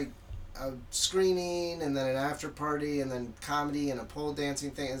because it was like a screening and then an after party and then comedy and a pole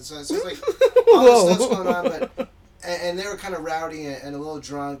dancing thing, and so it's just like all this stuff's going on, but and they were kind of rowdy and a little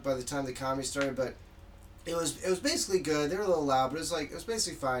drunk by the time the comedy started, but it was basically good. They were a little loud, but it was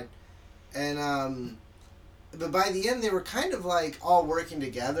basically fine. And but by the end they were kind of like all working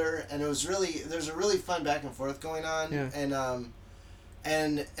together, and there's a really fun back and forth going on. Yeah.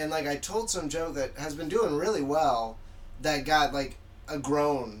 And like I told some joke that has been doing really well that got like a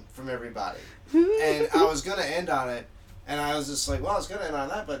groan from everybody. And I was gonna end on it, and I was just like, well, I was gonna end on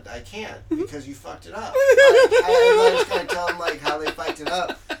that, but I can't because you fucked it up. I was gonna tell them like how they fucked it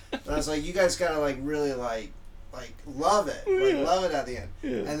up. But I was like, you guys gotta like really like love it, love it at the end.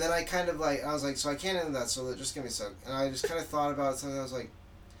 Yeah. And then I kind of like I was like, so I can't end that, so just give me a sec. And I just kind of thought about something. I was like,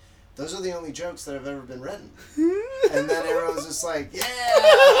 those are the only jokes that have ever been written. And then everyone was just like, yeah. And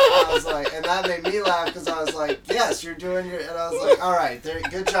I was like, and that made me laugh because I was like, yes, you're doing your. And I was like, all right,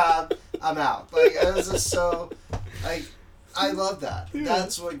 good job. I'm out. Like it was just so, like. I love that. Yeah.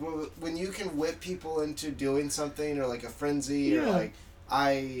 That's like when you can whip people into doing something or like a frenzy or like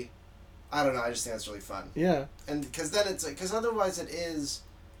I don't know. I just think that's really fun. Yeah. And because then it's like because otherwise it is.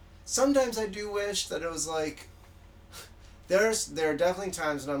 Sometimes I do wish that it was like. There are definitely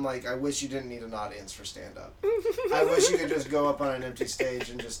times when I'm like I wish you didn't need an audience for stand up. I wish you could just go up on an empty stage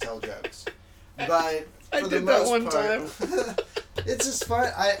and just tell jokes. But for the most part, it's just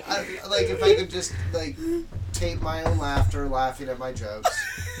fun. I like if I could just like tape my own laughter laughing at my jokes.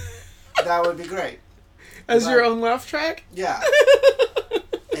 That would be great. As your own laugh track? Yeah.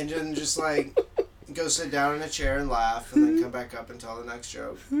 And then just like go sit down in a chair and laugh and then come back up and tell the next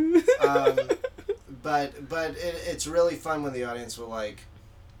joke. But it's really fun when the audience will like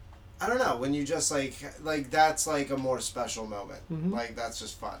I don't know, when you just like that's like a more special moment. Mm-hmm. Like that's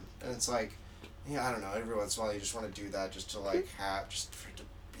just fun. And it's like yeah, I don't know, every once in a while you just want to do that just to like have just for it to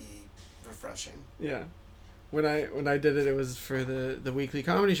be refreshing. Yeah. When I did it was for the weekly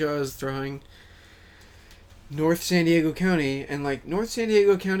comedy show I was throwing North San Diego County, and like North San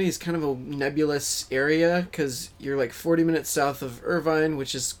Diego County is kind of a nebulous area because you're like 40 minutes south of Irvine,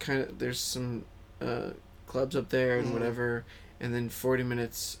 which is kind of there's some clubs up there and whatever, and then 40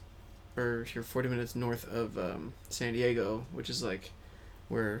 minutes north of San Diego, which is like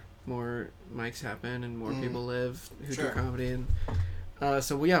where more mics happen and more people live who do comedy. And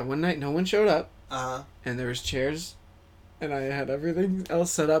so yeah, one night no one showed up, and there was chairs. And I had everything else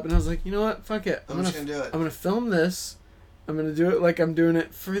set up, and I was like, you know what? Fuck it. I'm just gonna do it. I'm gonna film this. I'm gonna do it like I'm doing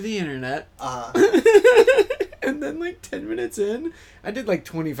it for the internet. And then, like 10 minutes in, I did like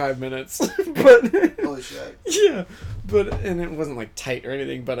 25 minutes. But holy shit. Yeah, and it wasn't like tight or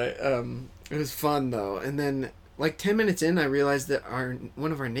anything, but it was fun though. And then, like 10 minutes in, I realized that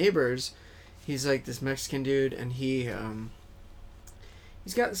one of our neighbors, he's like this Mexican dude, and he's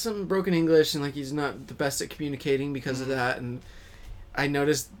got some broken English, and like he's not the best at communicating because of that. And I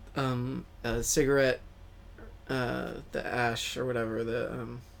noticed a cigarette, the ash or whatever, the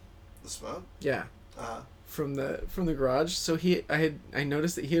smoke. Yeah. From the garage. So I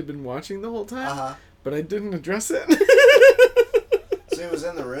noticed that he had been watching the whole time, but I didn't address it. So he was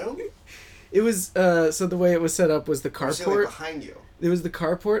in the room. It was so the way it was set up was the carport. Was he, like, behind you? It was the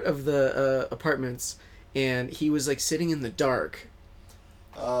carport of the apartments, and he was like sitting in the dark.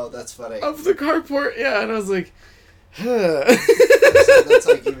 Oh, that's funny. Of the carport, yeah, and I was like, huh. That's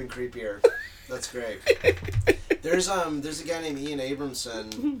like even creepier. That's great. There's a guy named Ian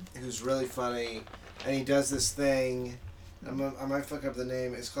Abramson who's really funny, and he does this thing. I might fuck up the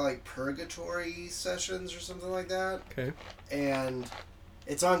name. It's called like Purgatory Sessions or something like that. Okay. And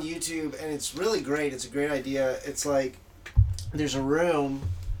it's on YouTube, and it's really great. It's a great idea. It's like there's a room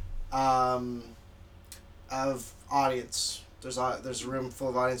of audience. There's a room full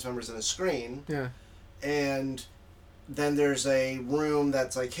of audience members and a screen. Yeah. And then there's a room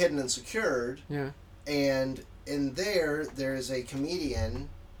that's like hidden and secured. Yeah. And in there's a comedian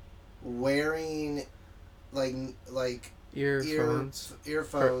wearing like earphones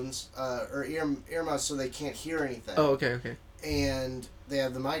or earmuffs so they can't hear anything. Oh, okay. And they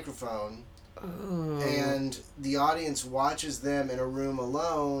have the microphone. Oh. And the audience watches them in a room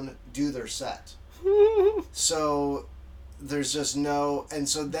alone do their set. So there's just no, and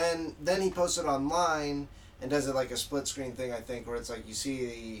so then he posts it online and does it like a split screen thing, I think, where it's like you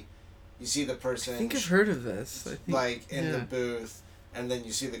see the person. I think I've heard of this. I think, like in the booth, and then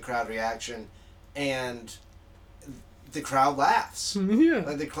you see the crowd reaction, and the crowd laughs. Yeah.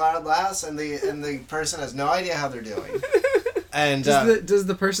 Like the crowd laughs, and the person has no idea how they're doing. And does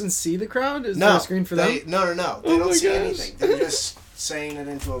the person see the crowd? Is there a screen for them? No. They don't see anything. They're just saying it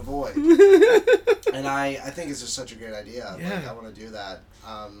into a void. And I think it's just such a great idea. Yeah. Like, I want to do that.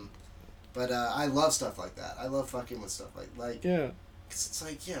 But I love stuff like that. I love fucking with stuff like yeah. Cause it's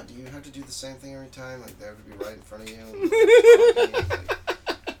like, yeah, do you have to do the same thing every time? Like, they have to be right in front of you.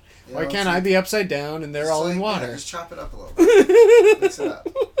 Why can't I be upside down and they're all in water? Yeah, just chop it up a little bit. Mix it up.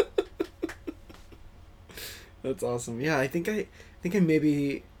 That's awesome. Yeah, I think I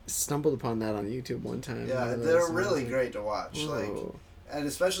maybe stumbled upon that on YouTube one time. Yeah, they're really great to watch. Whoa. Like, and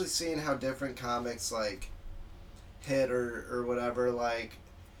especially seeing how different comics like hit or whatever. Like,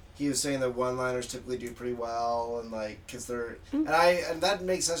 he was saying that one-liners typically do pretty well, and like, cause they're and that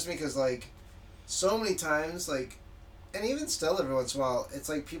makes sense to me because like, so many times like. And even still, every once in a while, it's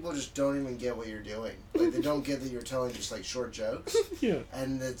like people just don't even get what you're doing. Like, they don't get that you're telling just, like, short jokes. Yeah.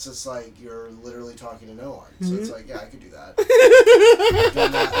 And it's just like you're literally talking to no one. So it's like, yeah, I could do that. I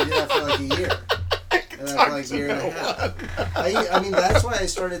did that for, like, a year. And then for, like, a year and a half. I mean, that's why I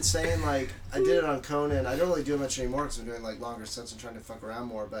started saying, like, I did it on Conan. I don't really do it much anymore because I'm doing, like, longer sets and trying to fuck around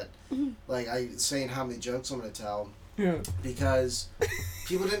more. But, like, saying how many jokes I'm going to tell. Yeah. Because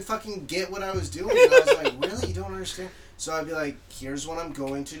people didn't fucking get what I was doing. And I was like, really? You don't understand? So I'd be like, here's what I'm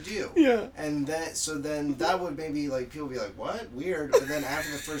going to do. Yeah. And then that would maybe, like, people would be like, what? Weird. But then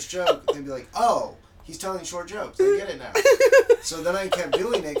after the first joke, they'd be like, oh, he's telling short jokes. I get it now. So then I kept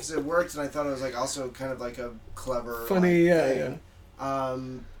doing it because it worked, and I thought it was, like, also kind of like a clever, funny, like, yeah, thing. yeah.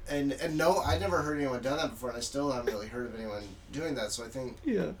 And no, I never heard anyone done that before, and I still haven't really heard of anyone doing that. So I think,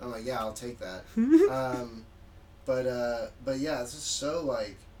 yeah. I'm like, yeah, I'll take that. But yeah, it's just so,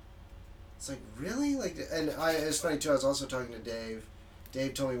 like, it's like, really? Like, and it's funny, too, I was also talking to Dave.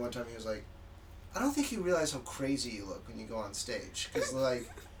 Dave told me one time, he was like, I don't think you realize how crazy you look when you go on stage. Because, like,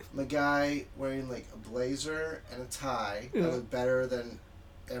 I'm a guy wearing, like, a blazer and a tie. I look better than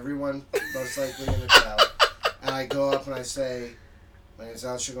everyone, most likely in the crowd. And I go up and I say, my name is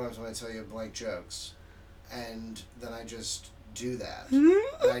Alex Sugarland, I'm going to tell you blank jokes. And then I just do that. And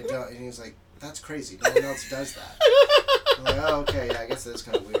I don't, and he's like, that's crazy. No one else does that. I'm like, oh, okay, yeah, I guess that's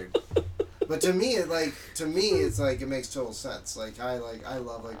kind of weird. But to me, it's like it makes total sense. Like I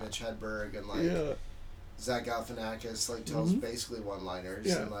love like Mitch Hedberg and like Zach Galifianakis like tells basically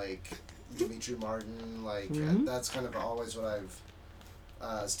one-liners and like Dimitri Martin like that's kind of always what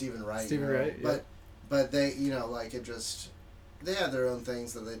I've Stephen Wright. But they like it just they had their own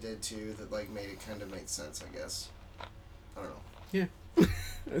things that they did too that like made it kind of make sense, I guess. I don't know. Yeah,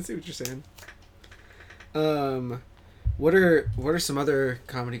 I see what you're saying. What are some other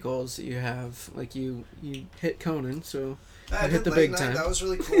comedy goals that you have? Like you hit Conan, so you hit the big time. That was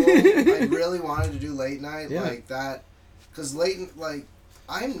really cool. I really wanted to do late night like that, because I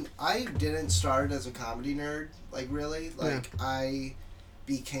didn't start as a comedy nerd. Like really, like I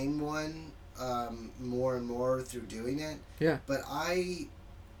became one more and more through doing it. Yeah. But I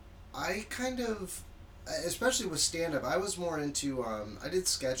kind of, especially with stand up, I was more into I did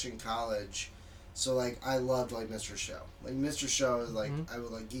sketch in college. So, like, I loved, like, Mr. Show. Like, Mr. Show, like, I would,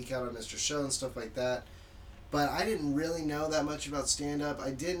 like, geek out on Mr. Show and stuff like that. But I didn't really know that much about stand-up.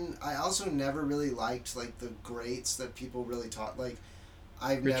 I also never really liked, like, the greats that people really taught. Like,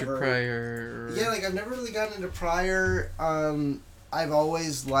 Richard Pryor. Yeah, like, I've never really gotten into Pryor. I've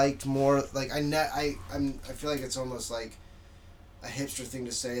always liked more, like, I feel like it's almost, like, a hipster thing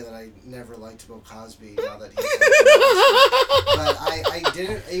to say that I never liked Bill Cosby now that he's but I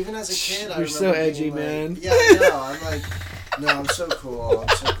didn't, even as a kid, You're I remember so edgy, being man. Like, yeah, no, I'm like, no, I'm so cool,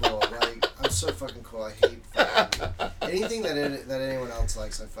 like, I'm so fucking cool, I hate fucking, anything that anyone else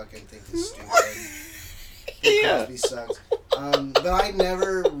likes, I fucking think is stupid. Bill Cosby sucks. But I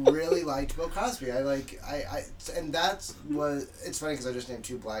never really liked Bill Cosby. And that's what, it's funny because I just named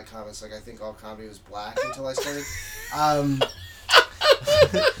two black comics, like, I think all comedy was black until I started.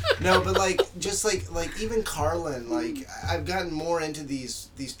 No, but like just like even Carlin, like I've gotten more into these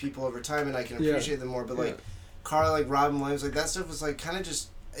people over time, and I can appreciate them more. But like Carlin, like Robin Williams, like that stuff was like kind of just,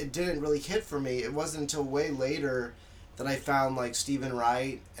 it didn't really hit for me. It wasn't until way later that I found like Stephen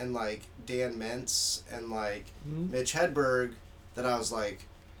Wright and like Dan Mintz and like Mitch Hedberg that I was like,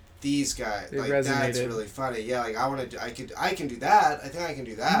 these guys, like resonated. That's really funny. Yeah, like I can do that. I think I can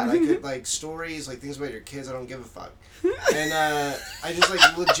do that. I could like stories, like things about your kids. I don't give a fuck. And I just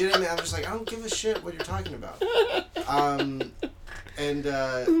like legitimately, I'm just like, I don't give a shit what you're talking about. And and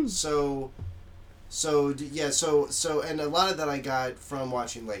a lot of that I got from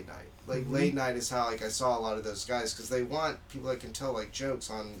watching Late Night. Like Late Night is how like I saw a lot of those guys because they want people that can tell like jokes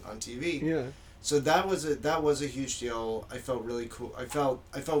on TV. Yeah. So that was a huge deal. I felt really cool. I felt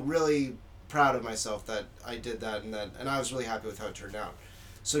really proud of myself that I did that, and I was really happy with how it turned out.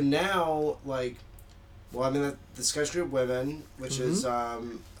 So now, like, well, I'm in the sketch group Women, which is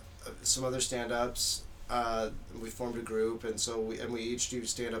some other stand-ups. We formed a group, and so we each do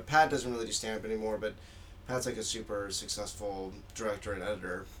stand-up. Pat doesn't really do stand-up anymore, but Pat's like a super successful director and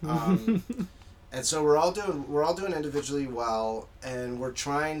editor. And so we're all doing individually well, and we're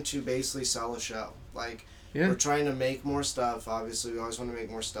trying to basically sell a show. Like, we're trying to make more stuff. Obviously, we always want to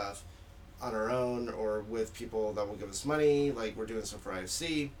make more stuff on our own or with people that will give us money. Like, we're doing some for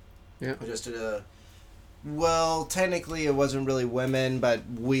IFC. Yeah. We just did well, technically it wasn't really Women, but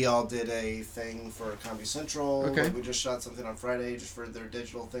we all did a thing for Comedy Central. Okay. Like, we just shot something on Friday just for their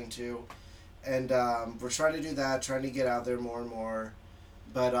digital thing too. And we're trying to do that, trying to get out there more and more.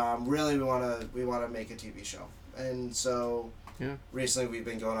 But really we want to make a TV show. And so recently we've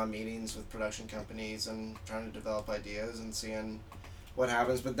been going on meetings with production companies and trying to develop ideas and seeing what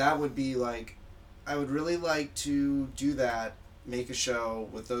happens. But that would be like, I would really like to do that, make a show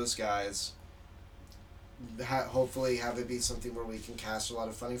with those guys. Hopefully have it be something where we can cast a lot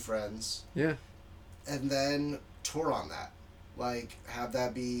of funny friends. Yeah. And then tour on that. Like, have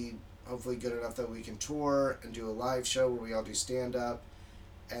that be hopefully good enough that we can tour and do a live show where we all do stand-up.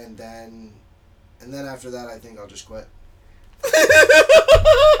 And then after that, I think I'll just quit.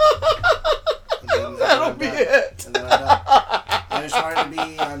 That'll be it. And then I'm done. I just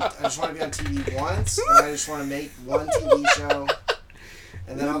want to be on TV once, and I just want to make one TV show,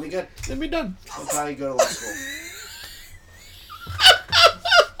 and then I'll be good. Then be done. I'll probably go to law school.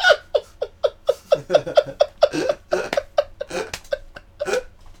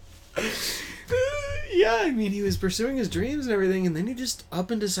 Yeah, I mean, he was pursuing his dreams and everything, and then he just up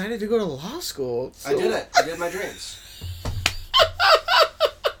and decided to go to law school. So. I did it. I did my dreams.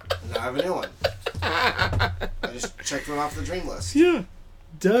 And I have a new one. I just checked one off the dream list. Yeah.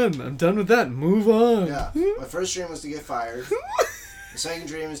 Done. I'm done with that. Move on. Yeah. My first dream was to get fired. The second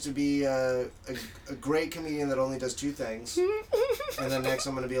dream is to be a great comedian that only does two things. And then next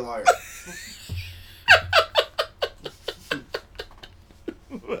I'm going to be a lawyer.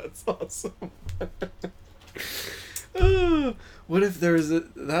 That's awesome. What if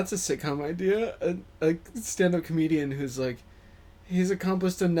that's a sitcom idea? A stand-up comedian who's like, he's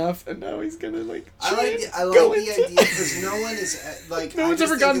accomplished enough, and now he's gonna like. I like the idea because no one is like. No one's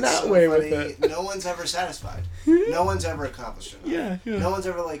ever gone that way with it. No one's ever satisfied. No one's ever accomplished enough. Yeah. No one's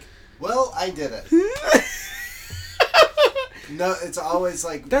ever like, well, I did it. No, it's always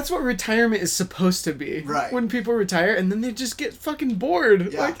like. That's what retirement is supposed to be. Right. When people retire, and then they just get fucking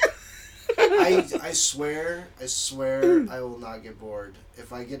bored. Yeah. Like. I swear, I will not get bored.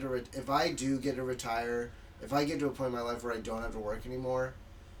 If I do get to retire, if I get to a point in my life where I don't have to work anymore,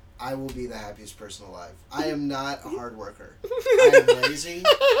 I will be the happiest person alive. I am not a hard worker. I am lazy.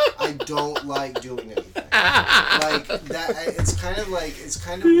 I don't like doing anything. Like that. It's kind of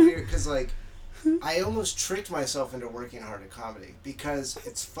weird because like I almost tricked myself into working hard at comedy because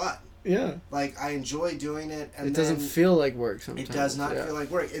it's fun. Yeah. Like I enjoy doing it, and it doesn't feel like work sometimes. It does not feel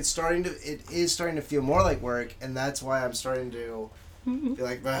like work. It is starting to feel more like work, and that's why I'm starting to be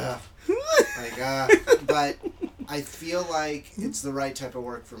like, but I feel like it's the right type of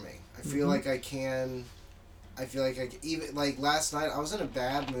work for me. I feel like I can even like last night I was in a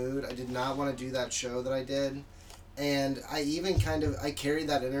bad mood. I did not want to do that show that I did. And I even I carried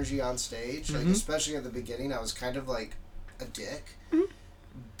that energy on stage, like especially at the beginning. I was kind of like a dick.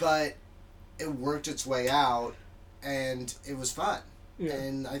 But it worked its way out, and it was fun. Yeah.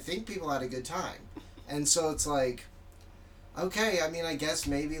 And I think people had a good time. And so it's like, okay, I mean, I guess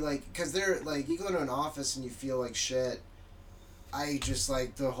maybe, like, because they're, like, you go to an office and you feel like shit, I just,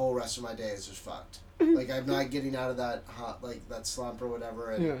 like, the whole rest of my day is just fucked. Like, I'm not getting out of that, that slump or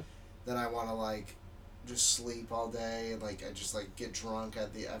whatever, and then I want to, like, just sleep all day, and, like, I just, like, get drunk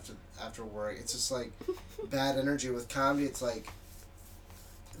after work. It's just, like, bad energy. With comedy, it's, like,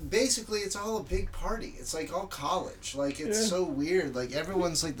 basically it's all a big party. It's like all college. Like it's so weird. Like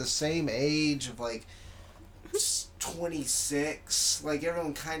everyone's like the same age of like 26. Like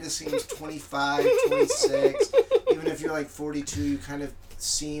everyone kind of seems 25, 26. Even if you're like 42, you kind of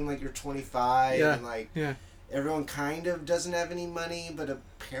seem like you're 25. Yeah. And like everyone kind of doesn't have any money, but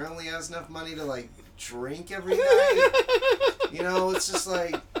apparently has enough money to like drink every night. You know, it's just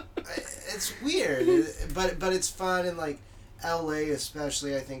like it's weird. But it's fun, and like LA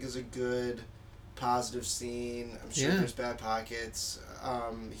especially I think is a good positive scene. I'm sure there's bad pockets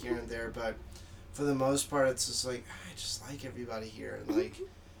here and there, but for the most part, it's just like I just like everybody here, and like,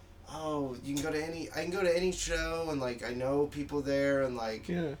 oh, I can go to any show, and like I know people there, and like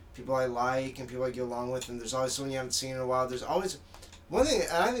people I like and people I get along with, and there's always someone you haven't seen in a while. There's always one thing,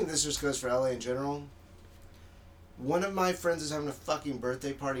 and I think this just goes for LA in general. One of my friends is having a fucking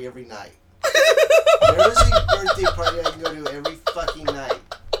birthday party every night. There is a birthday party I can go to every fucking night.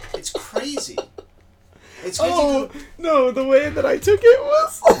 It's crazy. It's crazy. No, the way that I took it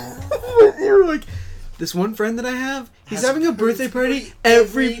was you were like, this one friend that I have, he's having a birthday party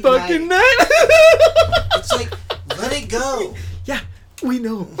every fucking night. It's like, let it go. Yeah, we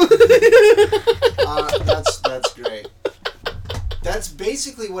know. That's great. That's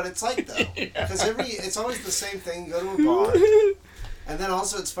basically what it's like, though. Because it's always the same thing. You go to a bar. And then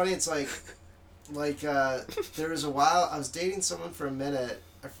also, it's funny, it's like there was a while, I was dating someone for a minute.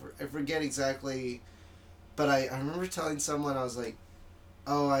 I forget exactly, but I remember telling someone, I was like,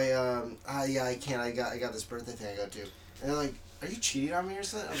 oh, I can't, I got this birthday thing I go to. And they're like, are you cheating on me or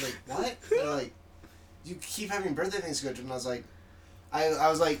something? I was like, what? And they're like, you keep having birthday things to go to. And I was like, I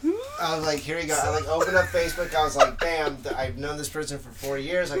was like, here you go. I like opened up Facebook. I was like, bam, I've known this person for 4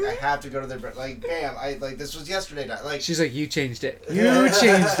 years. Like, I have to go to their like, bam. This was yesterday night. Like, she's like, you changed it. You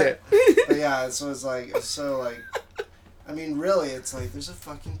changed it. But yeah, so it's like, I mean, really, it's like there's a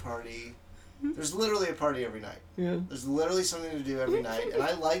fucking party. There's literally a party every night. Yeah. There's literally something to do every night, and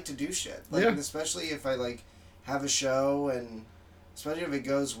I like to do shit. Like, and especially if I like have a show and. Especially if it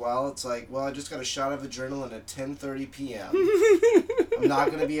goes well, it's like, well, I just got a shot of adrenaline at 10:30 p.m. I'm not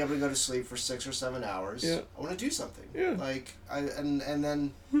going to be able to go to sleep for 6 or 7 hours. Yeah. I want to do something. Yeah. Like, and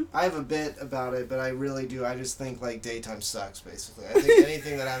then I have a bit about it, but I really do. I just think, like, daytime sucks, basically. I think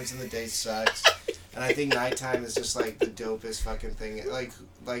anything that happens in the day sucks. And I think nighttime is just, like, the dopest fucking thing. Like,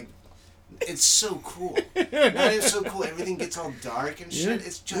 it's so cool. Night is so cool. Everything gets all dark and shit.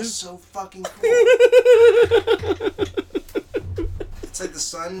 It's just so fucking cool. It's like the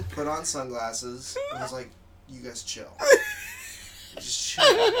sun put on sunglasses and was like, you guys chill. Just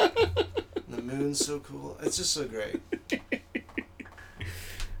chill. And the moon's so cool. It's just so great.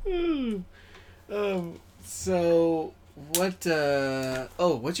 So,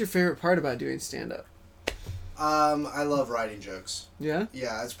 what's your favorite part about doing stand-up? I love writing jokes. Yeah?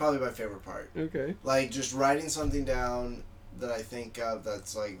 Yeah, it's probably my favorite part. Okay. Like, just writing something down that I think of that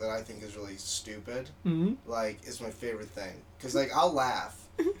I think is really stupid, like, is my favorite thing. Because, like, I'll laugh.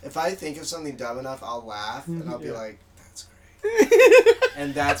 If I think of something dumb enough, I'll laugh, and I'll be like, that's great.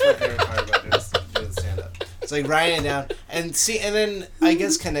 And that's my favorite part about doing stand-up. It's like writing it down. And then I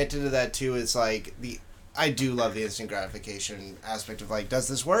guess connected to that, too, is, like, I do love the instant gratification aspect of, like, does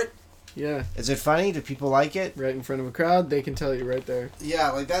this work? Yeah. Is it funny? Do people like it? Right in front of a crowd, they can tell you right there.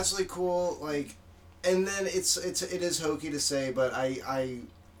 Yeah, like, that's really cool, like... And then it is hokey to say, but I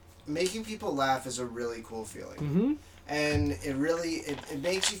making people laugh is a really cool feeling. Mm-hmm. And it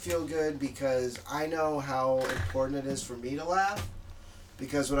makes you feel good because I know how important it is for me to laugh.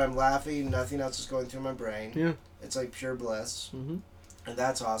 Because when I'm laughing, nothing else is going through my brain. Yeah. It's like pure bliss. Mm-hmm. And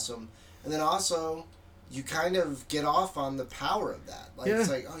that's awesome. And then also, you kind of get off on the power of that. Like, it's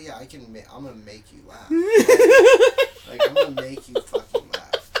like, oh yeah, I'm going to make you laugh. Like, I'm going to make you fucking laugh.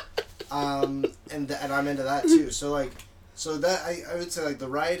 And I'm into that too. So that I would say like the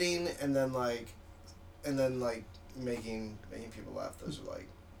writing and then making people laugh. Those are like,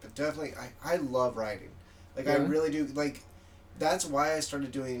 but definitely I love writing. Like I really do. Like that's why I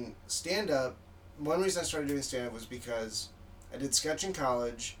started doing stand up. One reason I started doing stand up was because I did sketch in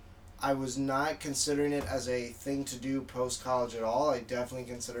college. I was not considering it as a thing to do post college at all. I definitely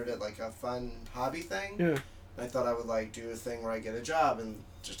considered it like a fun hobby thing. Yeah. I thought I would like do a thing where I get a job and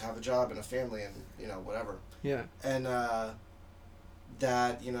just have a job and a family and whatever. Yeah. And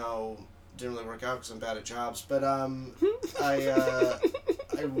that didn't really work out because I'm bad at jobs. But I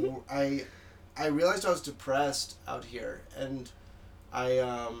realized I was depressed out here, and I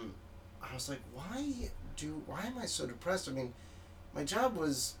was like, why am I so depressed? I mean, my job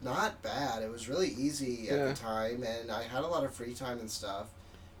was not bad. It was really easy at the time, and I had a lot of free time and stuff.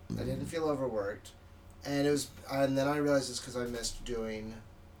 I didn't feel overworked. And then I realized it's because I missed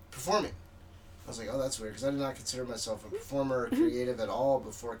performing. I was like, oh, that's weird, because I did not consider myself a performer or creative at all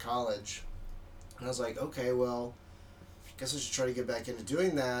before college. And I was like, okay, well, I guess I should try to get back into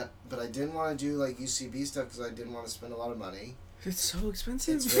doing that. But I didn't want to do like UCB stuff because I didn't want to spend a lot of money. It's so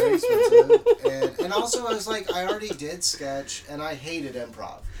expensive. It's very expensive. and also I was like, I already did sketch, and I hated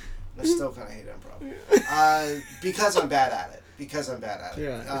improv. I still kind of hate improv. Because I'm bad at it.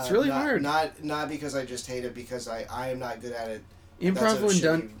 Yeah, it's really hard. Not because I just hate it, because I am not good at it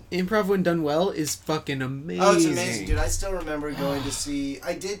Improv when done well is fucking amazing. Oh, it's amazing, dude. I still remember going to see...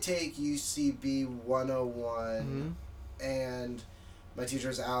 I did take UCB 101, and my teacher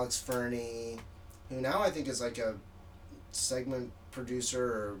was Alex Fernie, who now I think is like a segment producer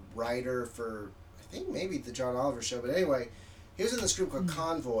or writer for, I think maybe the John Oliver Show, but anyway, he was in this group called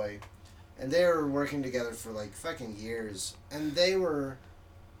Convoy, and they were working together for like fucking years, and they were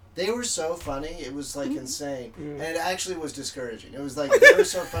so funny, it was like insane, and it actually was discouraging. It was like, they were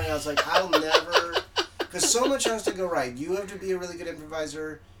so funny, I was like, I'll never, because so much has to go right. You have to be a really good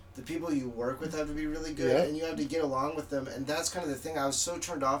improviser, the people you work with have to be really good, and you have to get along with them, and that's kind of the thing. I was so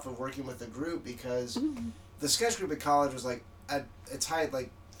turned off of working with a group, because the sketch group at college was like, at its height, like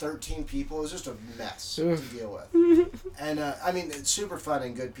 13 people. It was just a mess to deal with. And, I mean, it's super fun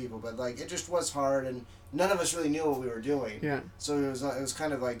and good people, but like, it just was hard, and none of us really knew what we were doing. Yeah. So it was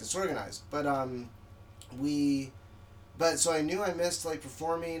kind of like disorganized. But so I knew I missed like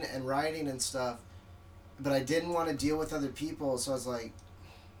performing and writing and stuff, but I didn't want to deal with other people, so I was like,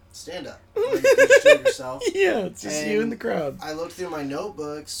 stand up. Like, you just do it yourself. Yeah, it's just you in the crowd. I looked through my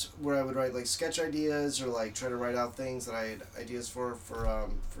notebooks where I would write like sketch ideas or like try to write out things that I had ideas for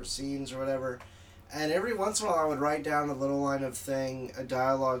scenes or whatever. And every once in a while I would write down a little line of thing, a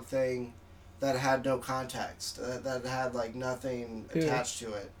dialogue thing that had no context, that had like nothing attached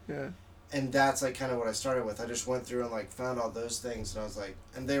to it. Yeah. And that's like kind of what I started with. I just went through and like found all those things, and I was like,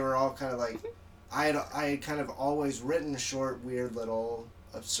 and they were all kind of like, I had kind of always written short, weird little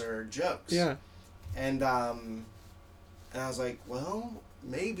absurd jokes. Yeah. And I was like, well,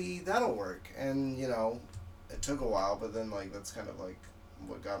 maybe that'll work. And, you know, it took a while, but then, like, that's kind of, like,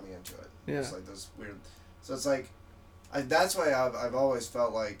 what got me into it. Yeah. It's, like, those weird... So it's, like... that's why I've always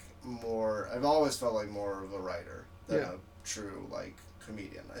felt like more... I've always felt like more of a writer than a true, like,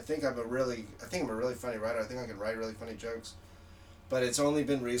 comedian. I think I'm a really funny writer. I think I can write really funny jokes. But it's only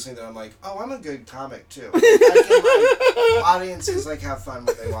been recently that I'm like, oh, I'm a good comic, too. Like, I can, audiences, like, have fun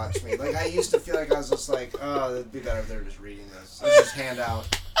when they watch me. Like, I used to feel like I was just like, oh, it'd be better if they were just reading this. I just hand out.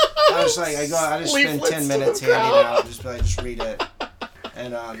 I was like, I just spend 10 minutes handing it out and just be like, just read it.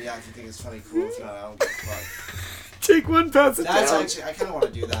 And, yeah, if you think it's funny, cool. If not, I don't give a fuck. Take one, pass it That's down. actually, I kind of want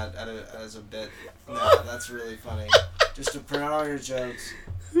to do that as a bit. No, that's really funny. Just to print out all your jokes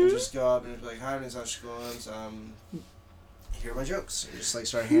and just go up and be like, hi, my name's Asher Goins. Here are my jokes. And just like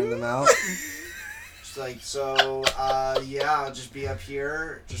start handing them out. Just like, so, yeah, I'll just be up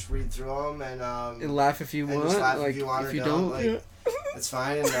here, just read through them and laugh if you want. Just laugh like, if you want if or you don't. don't, Like, it's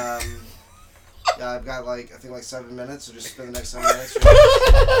fine. And, yeah, I've got like, I think like 7 minutes, so just spend the next 7 minutes.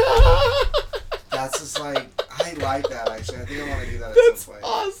 That's just like, I like that actually. I think I want to do that at some point.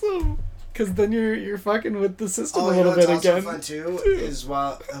 That's awesome. Because then you're fucking with the system a you know little bit what's again. Also fun too is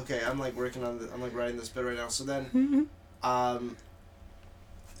okay, I'm like working on I'm like writing this bit right now. So then,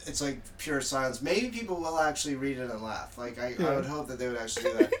 it's like pure silence. Maybe people will actually read it and laugh. Like I would hope that they would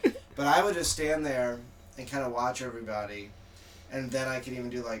actually do that. But I would just stand there and kind of watch everybody, and then I could even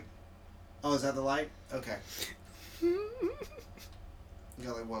do like, oh, is that the light? Okay. You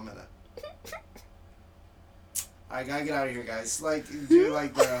got like 1 minute. I gotta get out of here, guys. Like, do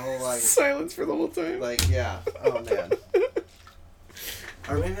like the whole like silence for the whole time. Like, yeah. Oh man.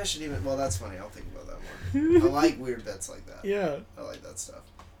 Or maybe I should even. Well, that's funny. I'll think about that more. I like weird bits like that. Yeah. I like that stuff.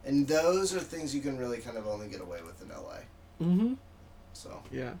 And those are things you can really kind of only get away with in LA. Mm-hmm. So.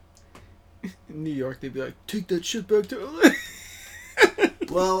 Yeah. In New York, they'd be like, take that shit back to LA.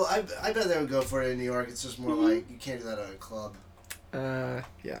 Well, I bet they would go for it in New York. It's just more like you can't do that at a club.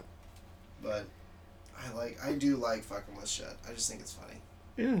 Yeah. But I do like fucking with shit. I just think it's funny.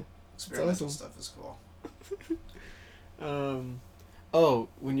 Yeah. Experimental awesome. stuff is cool. Oh,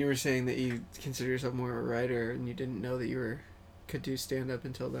 when you were saying that you consider yourself more of a writer and you didn't know that you could do stand-up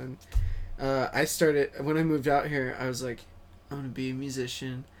until then, I started, when I moved out here, I was like, I'm going to be a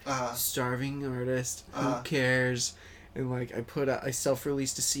musician, starving artist, who cares? And like, I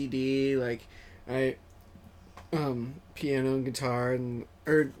self-released a CD, like, piano and guitar,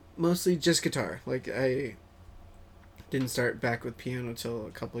 or mostly just guitar. Like, I didn't start back with piano till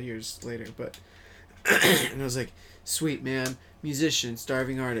a couple years later, but, and I was like, sweet, man, musician,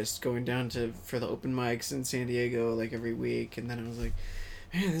 starving artist, going down for the open mics in San Diego, like, every week, and then I was like,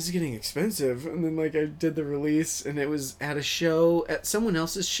 man, this is getting expensive, and then, like, I did the release, and it was at a show, at someone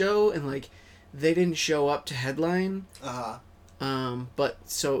else's show, and, like, they didn't show up to headline, but,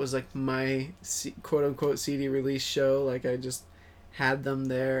 so it was, like, my quote-unquote CD release show, like, I just had them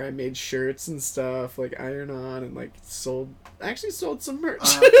there, I made shirts and stuff, like, iron-on, and, like, sold some merch.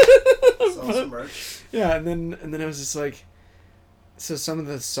 Sold some merch? Yeah, and then I was just like, so some of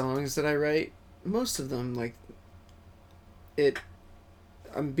the songs that I write, most of them, like,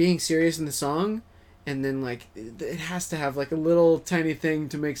 I'm being serious in the song, and then like it has to have like a little tiny thing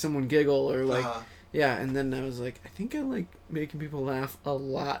to make someone giggle or like yeah. And then I was like, I think I like making people laugh a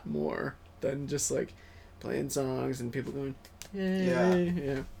lot more than just like playing songs and people going,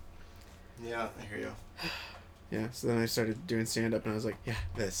 yay, yeah. I hear you. Yeah. So then I started doing stand up, and I was like, yeah,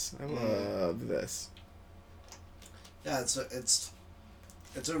 this. I love this. Yeah, it's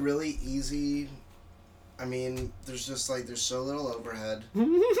a really easy. I mean, there's just like there's so little overhead.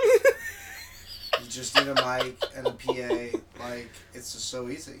 You just need a mic and a PA. Like, it's just so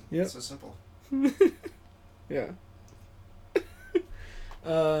easy. Yep. It's so simple. Yeah.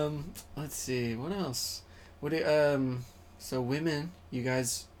 Let's see. What else? So women, you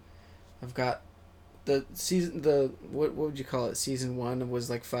guys have got the season, what would you call it? Season 1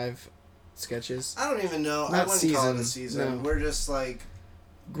 was like 5 sketches. I don't even know. I wouldn't call it a season. No. We're just like...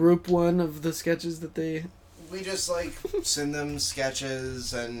 Group 1 of the sketches that they... We just, like, send them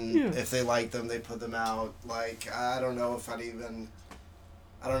sketches, and if they like them, they put them out. Like, I don't know if I'd even...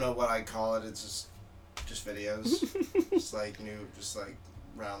 I don't know what I'd call it. It's just videos. just like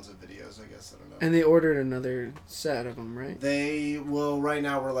rounds of videos, I guess. I don't know. And they ordered another set of them, right? Right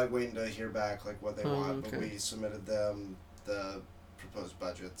now we're, like, waiting to hear back, like, what they want. Okay. But we submitted them the proposed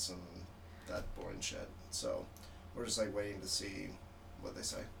budgets and that boring shit. So, we're just, like, waiting to see what they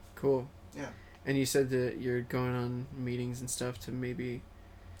say. Cool. Yeah. And you said that you're going on meetings and stuff to maybe...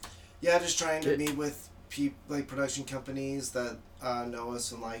 Yeah, just trying to meet with production companies that know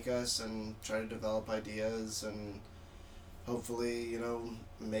us and like us, and try to develop ideas and hopefully, you know,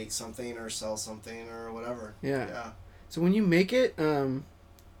 make something or sell something or whatever. Yeah. So when you make it,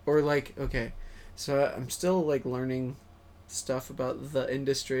 or like, okay, so I'm still like learning stuff about the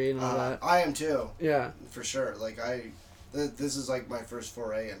industry and all that. I am too. Yeah. For sure. Like this is like my first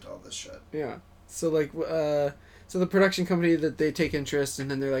foray into all this shit. Yeah. So like, so the production company that they take interest, and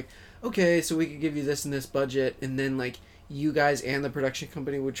then they're like, okay, so we could give you this and this budget, and then like you guys and the production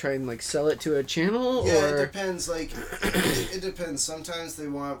company would try and like sell it to a channel. Yeah, or... it depends. Like, it depends. Sometimes they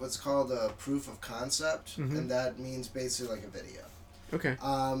want what's called a proof of concept, and that means basically like a video. Okay.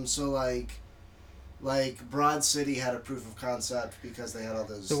 So like Broad City had a proof of concept because they had all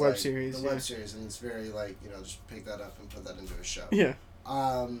those web series, and it's very like, you know, just pick that up and put that into a show. Yeah.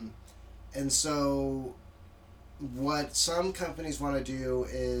 And so what some companies want to do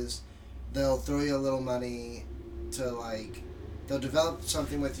is they'll throw you a little money to like, they'll develop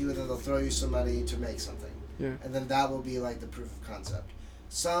something with you, and then they'll throw you some money to make something. Yeah. And then that will be like the proof of concept.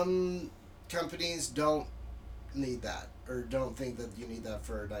 Some companies don't need that, or don't think that you need that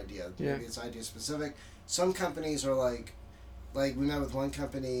for an idea. Yeah. Maybe it's idea specific. Some companies are like we met with one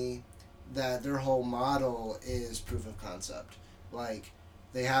company that their whole model is proof of concept. Like,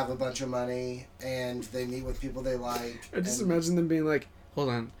 they have a bunch of money, and they meet with people they like. I just imagine them being like, hold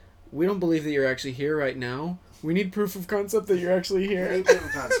on, we don't believe that you're actually here right now. We need proof of concept that you're actually here. We need proof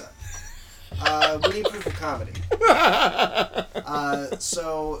of concept. We need proof of comedy.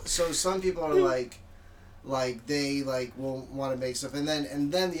 So some people are like they like will want to make stuff, and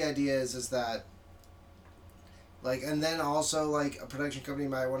then the idea is that like, and then also like a production company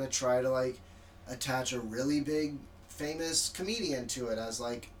might want to try to like attach a really big famous comedian to it as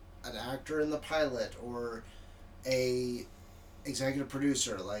like an actor in the pilot, or a executive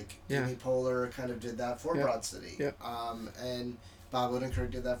producer, like Amy Poehler kind of did that for Broad City. Yeah. And Bob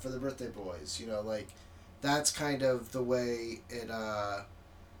Odenkirk did that for the Birthday Boys. You know, like that's kind of the way it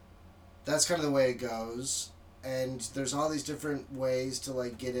goes. And there's all these different ways to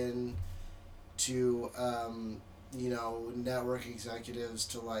like get in to you know, network executives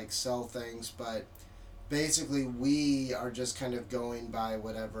to like sell things, but basically we are just kind of going by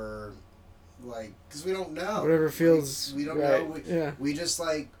whatever, like, because we don't know. Whatever feels we don't right. know. We just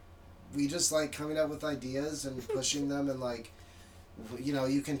like coming up with ideas and pushing them, and like, you know,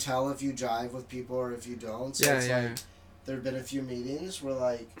 you can tell if you jive with people or if you don't. So there have been a few meetings where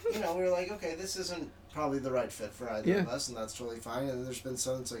like, you know, we were like, okay, this isn't probably the right fit for either of us, and that's totally fine. And then there's been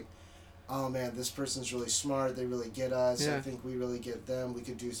some that's like, oh man, this person's really smart, they really get us, I think we really get them, we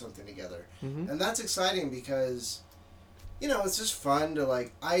could do something together. And that's exciting because, you know, it's just fun to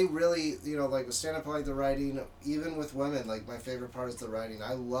like, I really, you know, like with stand-up, I like the writing, even with women, like my favorite part is the writing.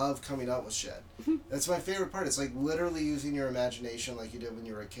 I love coming up with shit. That's my favorite part. It's like literally using your imagination like you did when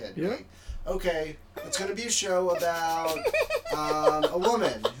you were a kid. Like, okay, it's going to be a show about a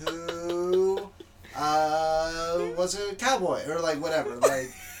woman who was a cowboy, or like whatever, like,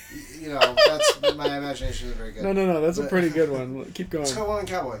 you know, that's, my imagination is very good. No, that's a pretty good one. Keep going. It's called Woman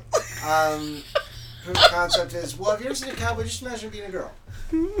Cowboy. Proof of concept is, well, if you ever seen a cowboy, just imagine being a girl.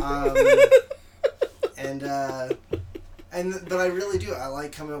 But I really do. I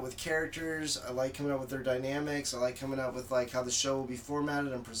like coming up with characters. I like coming up with their dynamics. I like coming up with like how the show will be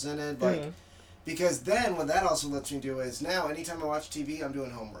formatted and presented. Like, because then what that also lets me do is now anytime I watch TV, I'm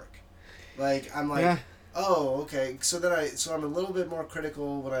doing homework. Like I'm like, oh okay. So I'm a little bit more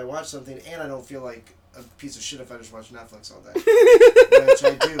critical when I watch something, and I don't feel like a piece of shit if I just watch Netflix all day, which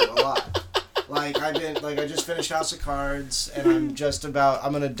I do a lot. Like I just finished House of Cards, and I'm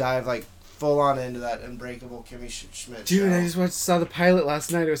gonna dive like full on into that Unbreakable Kimmy Schmidt Dude, show. I just saw the pilot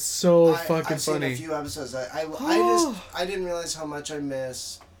last night. It was so fucking I've funny. I've seen a few episodes. I didn't realize how much I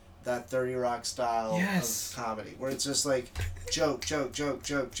miss that 30 Rock style of comedy, where it's just like joke,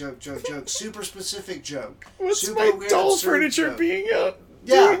 super specific joke. What's super my weird, doll absurd furniture joke. being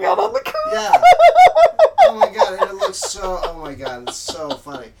out on the curb? Yeah. Oh my god, and it looks so. Oh my god, it's so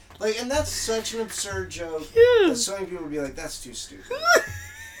funny. Like, and that's such an absurd joke. Yeah. That so many people would be like, "That's too stupid."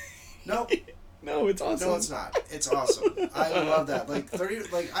 Nope. No, it's awesome. No, it's not. It's awesome. I love that. Like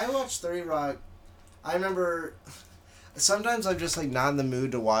I watched 30 Rock. I remember sometimes I'm just like not in the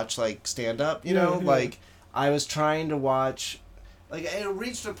mood to watch like stand up, you know? Like I was trying to watch like it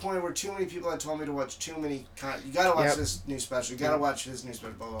reached a point where too many people had told me to watch too many you gotta watch this new special, you gotta watch his new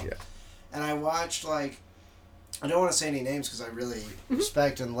special, blah, blah, blah. Yeah. And I watched like I don't want to say any names because I really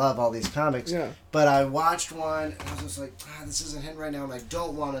respect and love all these comics. Yeah. But I watched one and I was just like, this isn't hitting right now, and I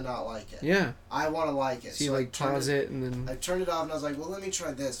don't want to not like it. Yeah. I want to like it. So you like pause it and then... I turned it off and I was like, well, let me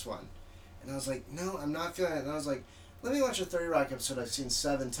try this one. And I was like, no, I'm not feeling it. And I was like, let me watch a 30 Rock episode I've seen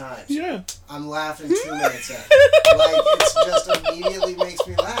 7 times. Yeah. I'm laughing 2 minutes in. Like, it's just immediately makes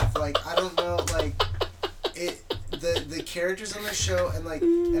me laugh. Like, I don't know, like, the characters on the show, and like,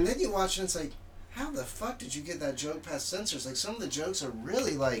 and then you watch it and it's like, how the fuck did you get that joke past censors? Like, some of the jokes are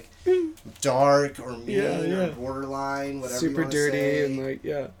really, like, dark or mean or borderline, whatever super you want to dirty say. And,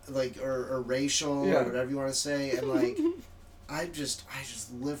 like, or racial or whatever you want to say. And, like, I just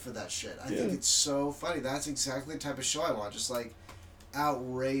live for that shit. I think it's so funny. That's exactly the type of show I want. Just, like,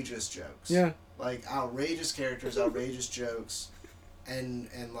 outrageous jokes. Yeah. Like, outrageous characters, outrageous jokes. And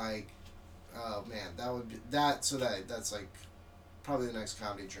like, oh, man, that would be... that's, like... probably the next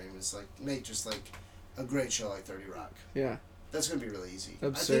comedy dream is like make just like a great show like 30 Rock. Yeah. That's gonna be really easy.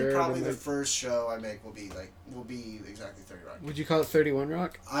 Absurd. I think probably the first show I make will be exactly 30 Rock. Would you call it 31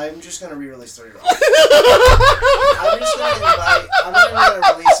 Rock? I'm just gonna re-release 30 Rock. I'm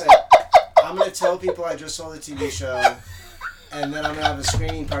gonna release it. I'm gonna tell people I just saw the TV show, and then I'm gonna have a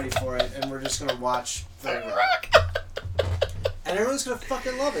screening party for it, and we're just gonna watch 30 Rock. And everyone's gonna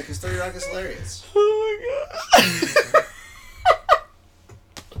fucking love it because 30 Rock is hilarious. Oh my god.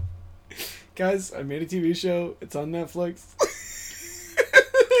 Guys, I made a TV show. It's on Netflix.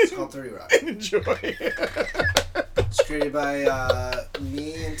 It's called 30 Rock. Enjoy. It's created by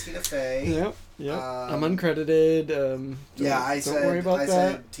me and Tina Fey. Yep. I'm uncredited. Don't worry about that.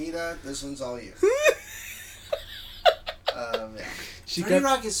 I said, Tina, this one's all you. Yeah. 30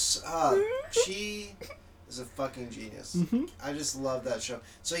 Rock is... she is a fucking genius. Mm-hmm. I just love that show.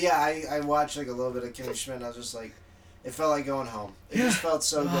 So yeah, I watched like a little bit of Kimmy Schmidt, and I was just like... It felt like going home. It just felt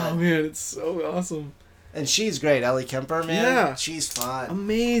so good. Oh, man, it's so awesome. And she's great. Ellie Kemper, man. Yeah. She's fun.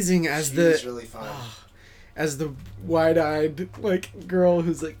 Amazing she's really fun. As the wide-eyed, like, girl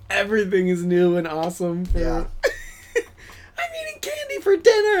who's like, everything is new and awesome. I'm eating candy for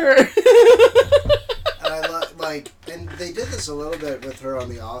dinner! And I love, like, and they did this a little bit with her on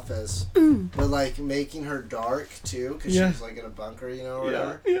The Office, but, like, making her dark, too, because she's, like, in a bunker, you know, or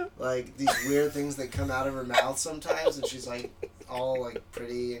whatever. Yeah. Like, these weird things that come out of her mouth sometimes, and she's, like, all, like,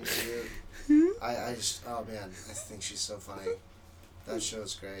 pretty and cute. I just, oh, man, I think she's so funny. That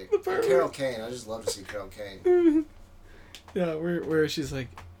show's great. And Carol Kane, I just love to see Carol Kane. Yeah, where she's like,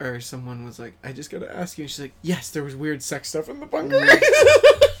 or someone was like, I just gotta ask you, and she's like, yes, there was weird sex stuff in the bunker.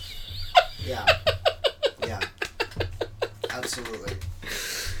 Yeah. Absolutely.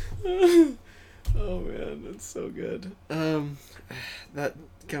 Oh man, that's so good. That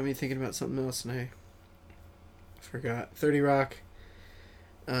got me thinking about something else, and I forgot. 30 Rock.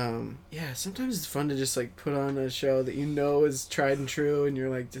 Yeah, sometimes it's fun to just like put on a show that you know is tried and true, and you're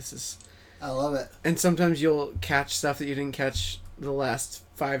like, this is... I love it. And sometimes you'll catch stuff that you didn't catch the last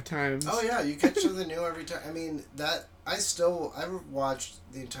 5 times. Oh yeah, you catch something new every time. I mean, I watched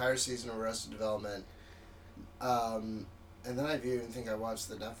the entire season of Arrested Development, and then I even think I watched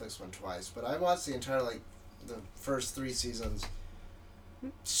the Netflix one twice, but I watched the entire, like, the first 3 seasons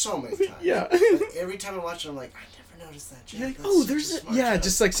so many times. Yeah. Like, every time I watch it, I'm like, I never noticed that joke. Like, oh, there's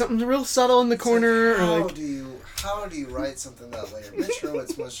just like something real subtle in the corner. Like, or how like, do you how do you write something that layered? Mitch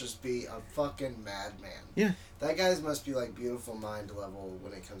Hurwitz must just be a fucking madman. Yeah. That guy's must be like beautiful mind level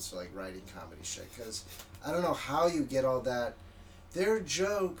when it comes to like writing comedy shit. Because I don't know how you get all that. There are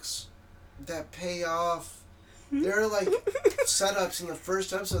jokes that pay off. There are like setups in the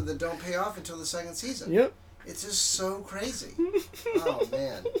first episode that don't pay off until the second season. Yep. It's just so crazy. Oh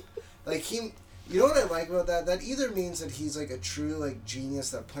man, like he. You know what I like about that? That either means that he's like a true like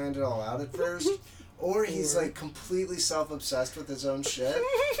genius that planned it all out at first, or he's like completely self-obsessed with his own shit.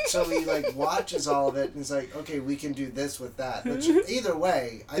 So he like watches all of it and he's like, okay, we can do this with that. Which either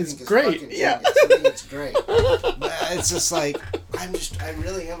way, I think is great. fucking genius. Yeah. I think it's great. But it's just like I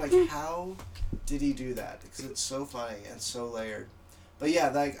really am like, how did he do that? Because it's so funny and so layered. But yeah,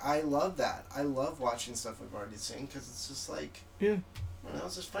 like I love that. I love watching stuff with Marty Singh because it's just like, yeah, I don't know,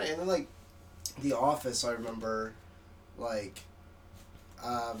 it's just funny. And then like The Office, I remember, like,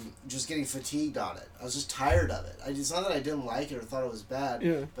 just getting fatigued on it. I was just tired of it. It's not that I didn't like it or thought it was bad,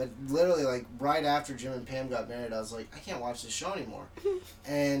 yeah. but literally, like, right after Jim and Pam got married, I was like, I can't watch this show anymore.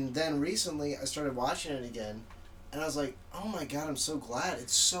 And then recently, I started watching it again, and I was like, oh my god, I'm so glad.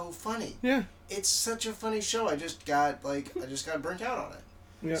 It's so funny. Yeah. It's such a funny show. I just got burnt out on it.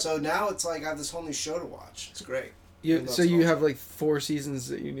 Yeah. So now it's like I have this whole new show to watch. It's great. So you have like 4 seasons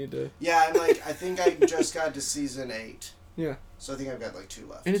that you need to... Yeah, I'm like, I think I just got to season 8. Yeah. So I think I've got like 2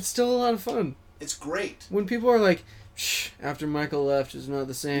 left. And it's still a lot of fun. It's great. When people are like, shh, after Michael left is not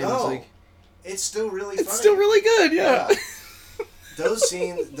the same. No. It's like... It's still really funny. It's still really good, yeah. Those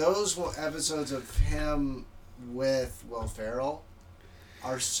episodes of him with Will Ferrell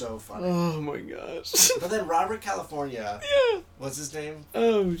are so funny. Oh my gosh. But then Robert California, Yeah. what's his name?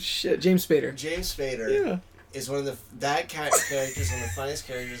 Oh shit, James Spader. James Spader. Yeah. Is one of that character's one of the funniest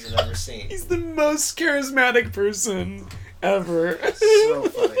characters I've ever seen. He's the most charismatic person ever. So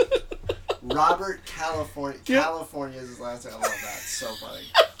funny. Robert California. Yep. California is his last name. I love that. So funny.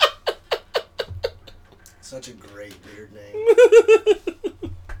 Such a great weird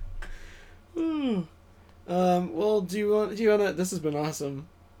name. Well, do you want to... This has been awesome.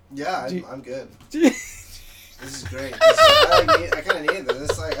 Yeah, Do you- I'm good. Do you- This is great. I kind of needed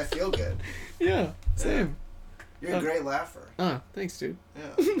this. It's like I feel good. yeah, same. You're a great laugher. Thanks, dude. Yeah,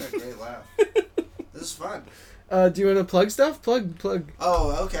 you got a great laugh. This is fun. Do you want to plug stuff? Plug.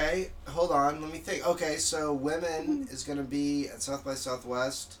 Oh, okay. Hold on. Let me think. Okay, so Women is going to be at South by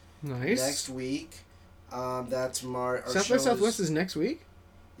Southwest Nice. next week. That's South by Southwest is next week?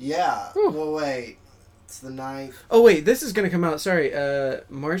 Yeah. Whew. Well, wait. It's the 9th. Oh, wait. This is going to come out, sorry,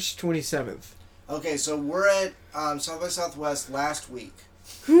 March 27th. Okay, so we're at South by Southwest last week.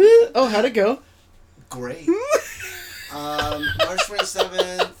 Oh, how'd it go? Great. March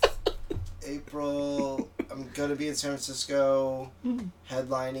 27th, April, I'm going to be in San Francisco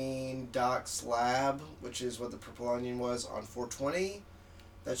headlining Doc's Lab, which is what the Purple Onion was on 420.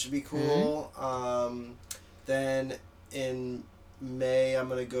 That should be cool. Then in May, I'm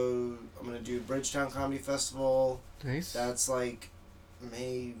going to do Bridgetown Comedy Festival. Nice. That's like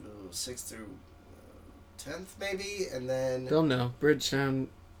May 6th through 10th maybe, and then... They'll know. Bridgetown.com.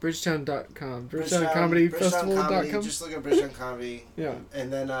 Bridgetown BridgetownComedyFestival.com. Just look at Bridgetown Comedy. Yeah.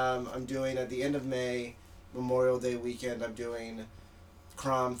 And then I'm doing, at the end of May, Memorial Day weekend, I'm doing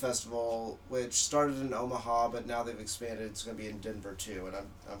Crom Festival, which started in Omaha, but now they've expanded. It's going to be in Denver, too, and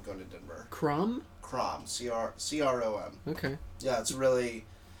I'm going to Denver. Crom? Crom. C-R-O-M. Okay. Yeah, it's really...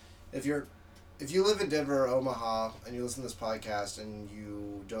 If you live in Denver or Omaha and you listen to this podcast and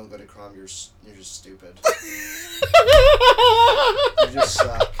you don't go to Crom, you're just stupid. You just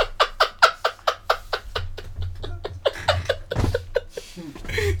suck.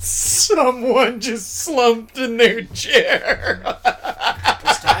 Someone just slumped in their chair.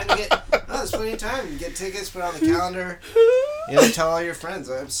 There's time to get... No, there's plenty of time. You get tickets, put it on the calendar. Tell all your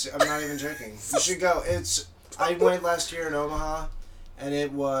friends. I'm not even joking. You should go. I went last year in Omaha, and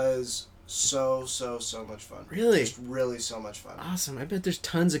it was... so much fun. Really? Just really so much fun. Awesome. I bet there's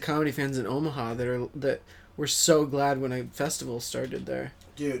tons of comedy fans in Omaha that were so glad when a festival started there.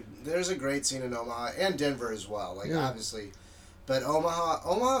 Dude, there's a great scene in Omaha and Denver as well. Like, Yeah. obviously. But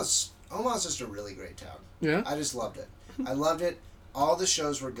Omaha's just a really great town. Yeah? I just loved it. I loved it. All the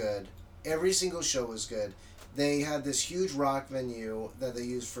shows were good. Every single show was good. They had this huge rock venue that they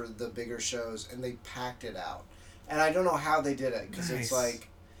used for the bigger shows, and they packed it out. And I don't know how they did it, because it's Nice. like...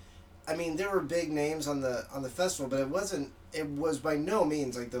 I mean, there were big names on the festival, but it was by no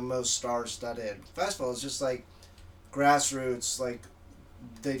means like the most star-studded festival. It was just like grassroots, like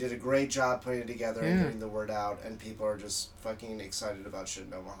they did a great job putting it together and Yeah. getting the word out, and people are just fucking excited about shit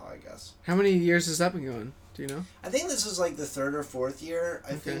in Omaha, I guess. How many years has that been going? Do you know? I think this is like the 3rd or 4th year.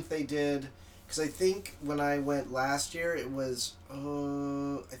 I Okay. think they did, Because I think when I went last year, it was, I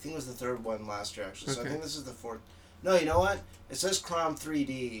think it was the third one last year, actually. So I think this is the fourth. No, you know what? It says Crom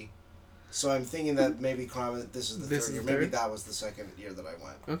 3D. So I'm thinking that maybe Crom, this is the third year. Maybe that was the second year that I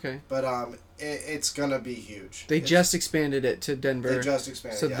went. Okay. But it's going to be huge. They just expanded it to Denver. They just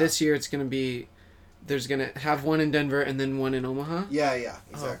expanded, so this year it's going to be, there's going to have one in Denver and then one in Omaha? Yeah,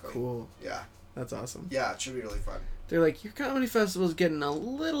 exactly. Oh, cool. Yeah. That's awesome. Yeah, it should be really fun. They're like, your comedy festival is getting a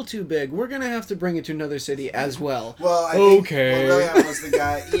little too big. We're going to have to bring it to another city as well. Well, I think what really happened was the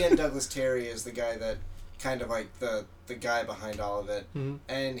guy, Ian Douglas Terry is the guy that kind of like the guy behind all of it. Mm-hmm.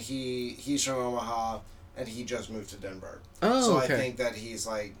 And he's from Omaha, and he just moved to Denver. Oh, so okay. I think that he's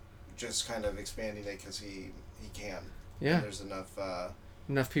like just kind of expanding it because he can. Yeah. And there's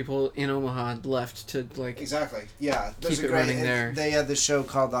enough people in Omaha left to like exactly. Yeah. There's keep it running there. They had this show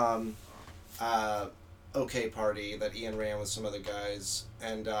called OK Party that Ian ran with some other guys,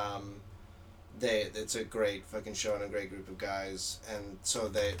 and it's a great fucking show and a great group of guys, and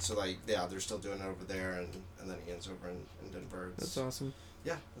they're still doing it over there, and then Ian's over in Denver. That's awesome.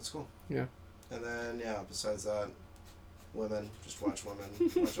 Yeah, that's cool. Yeah. And then besides that, women, just watch women,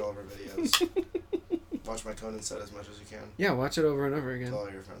 watch all of our videos, watch my Conan set as much as you can. Yeah, watch it over and over again. Tell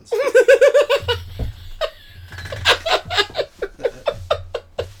all your friends.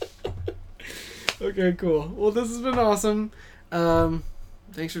 Okay, cool. Well, this has been awesome.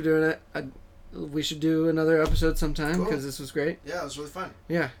 Thanks for doing it. We should do another episode sometime because this was great. Yeah, it was really fun.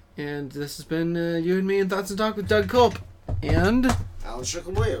 Yeah, and this has been You and Me in Thoughts and Talk with Doug Culp and Alan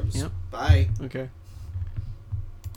Strickland Williams. Yep. Bye. Okay.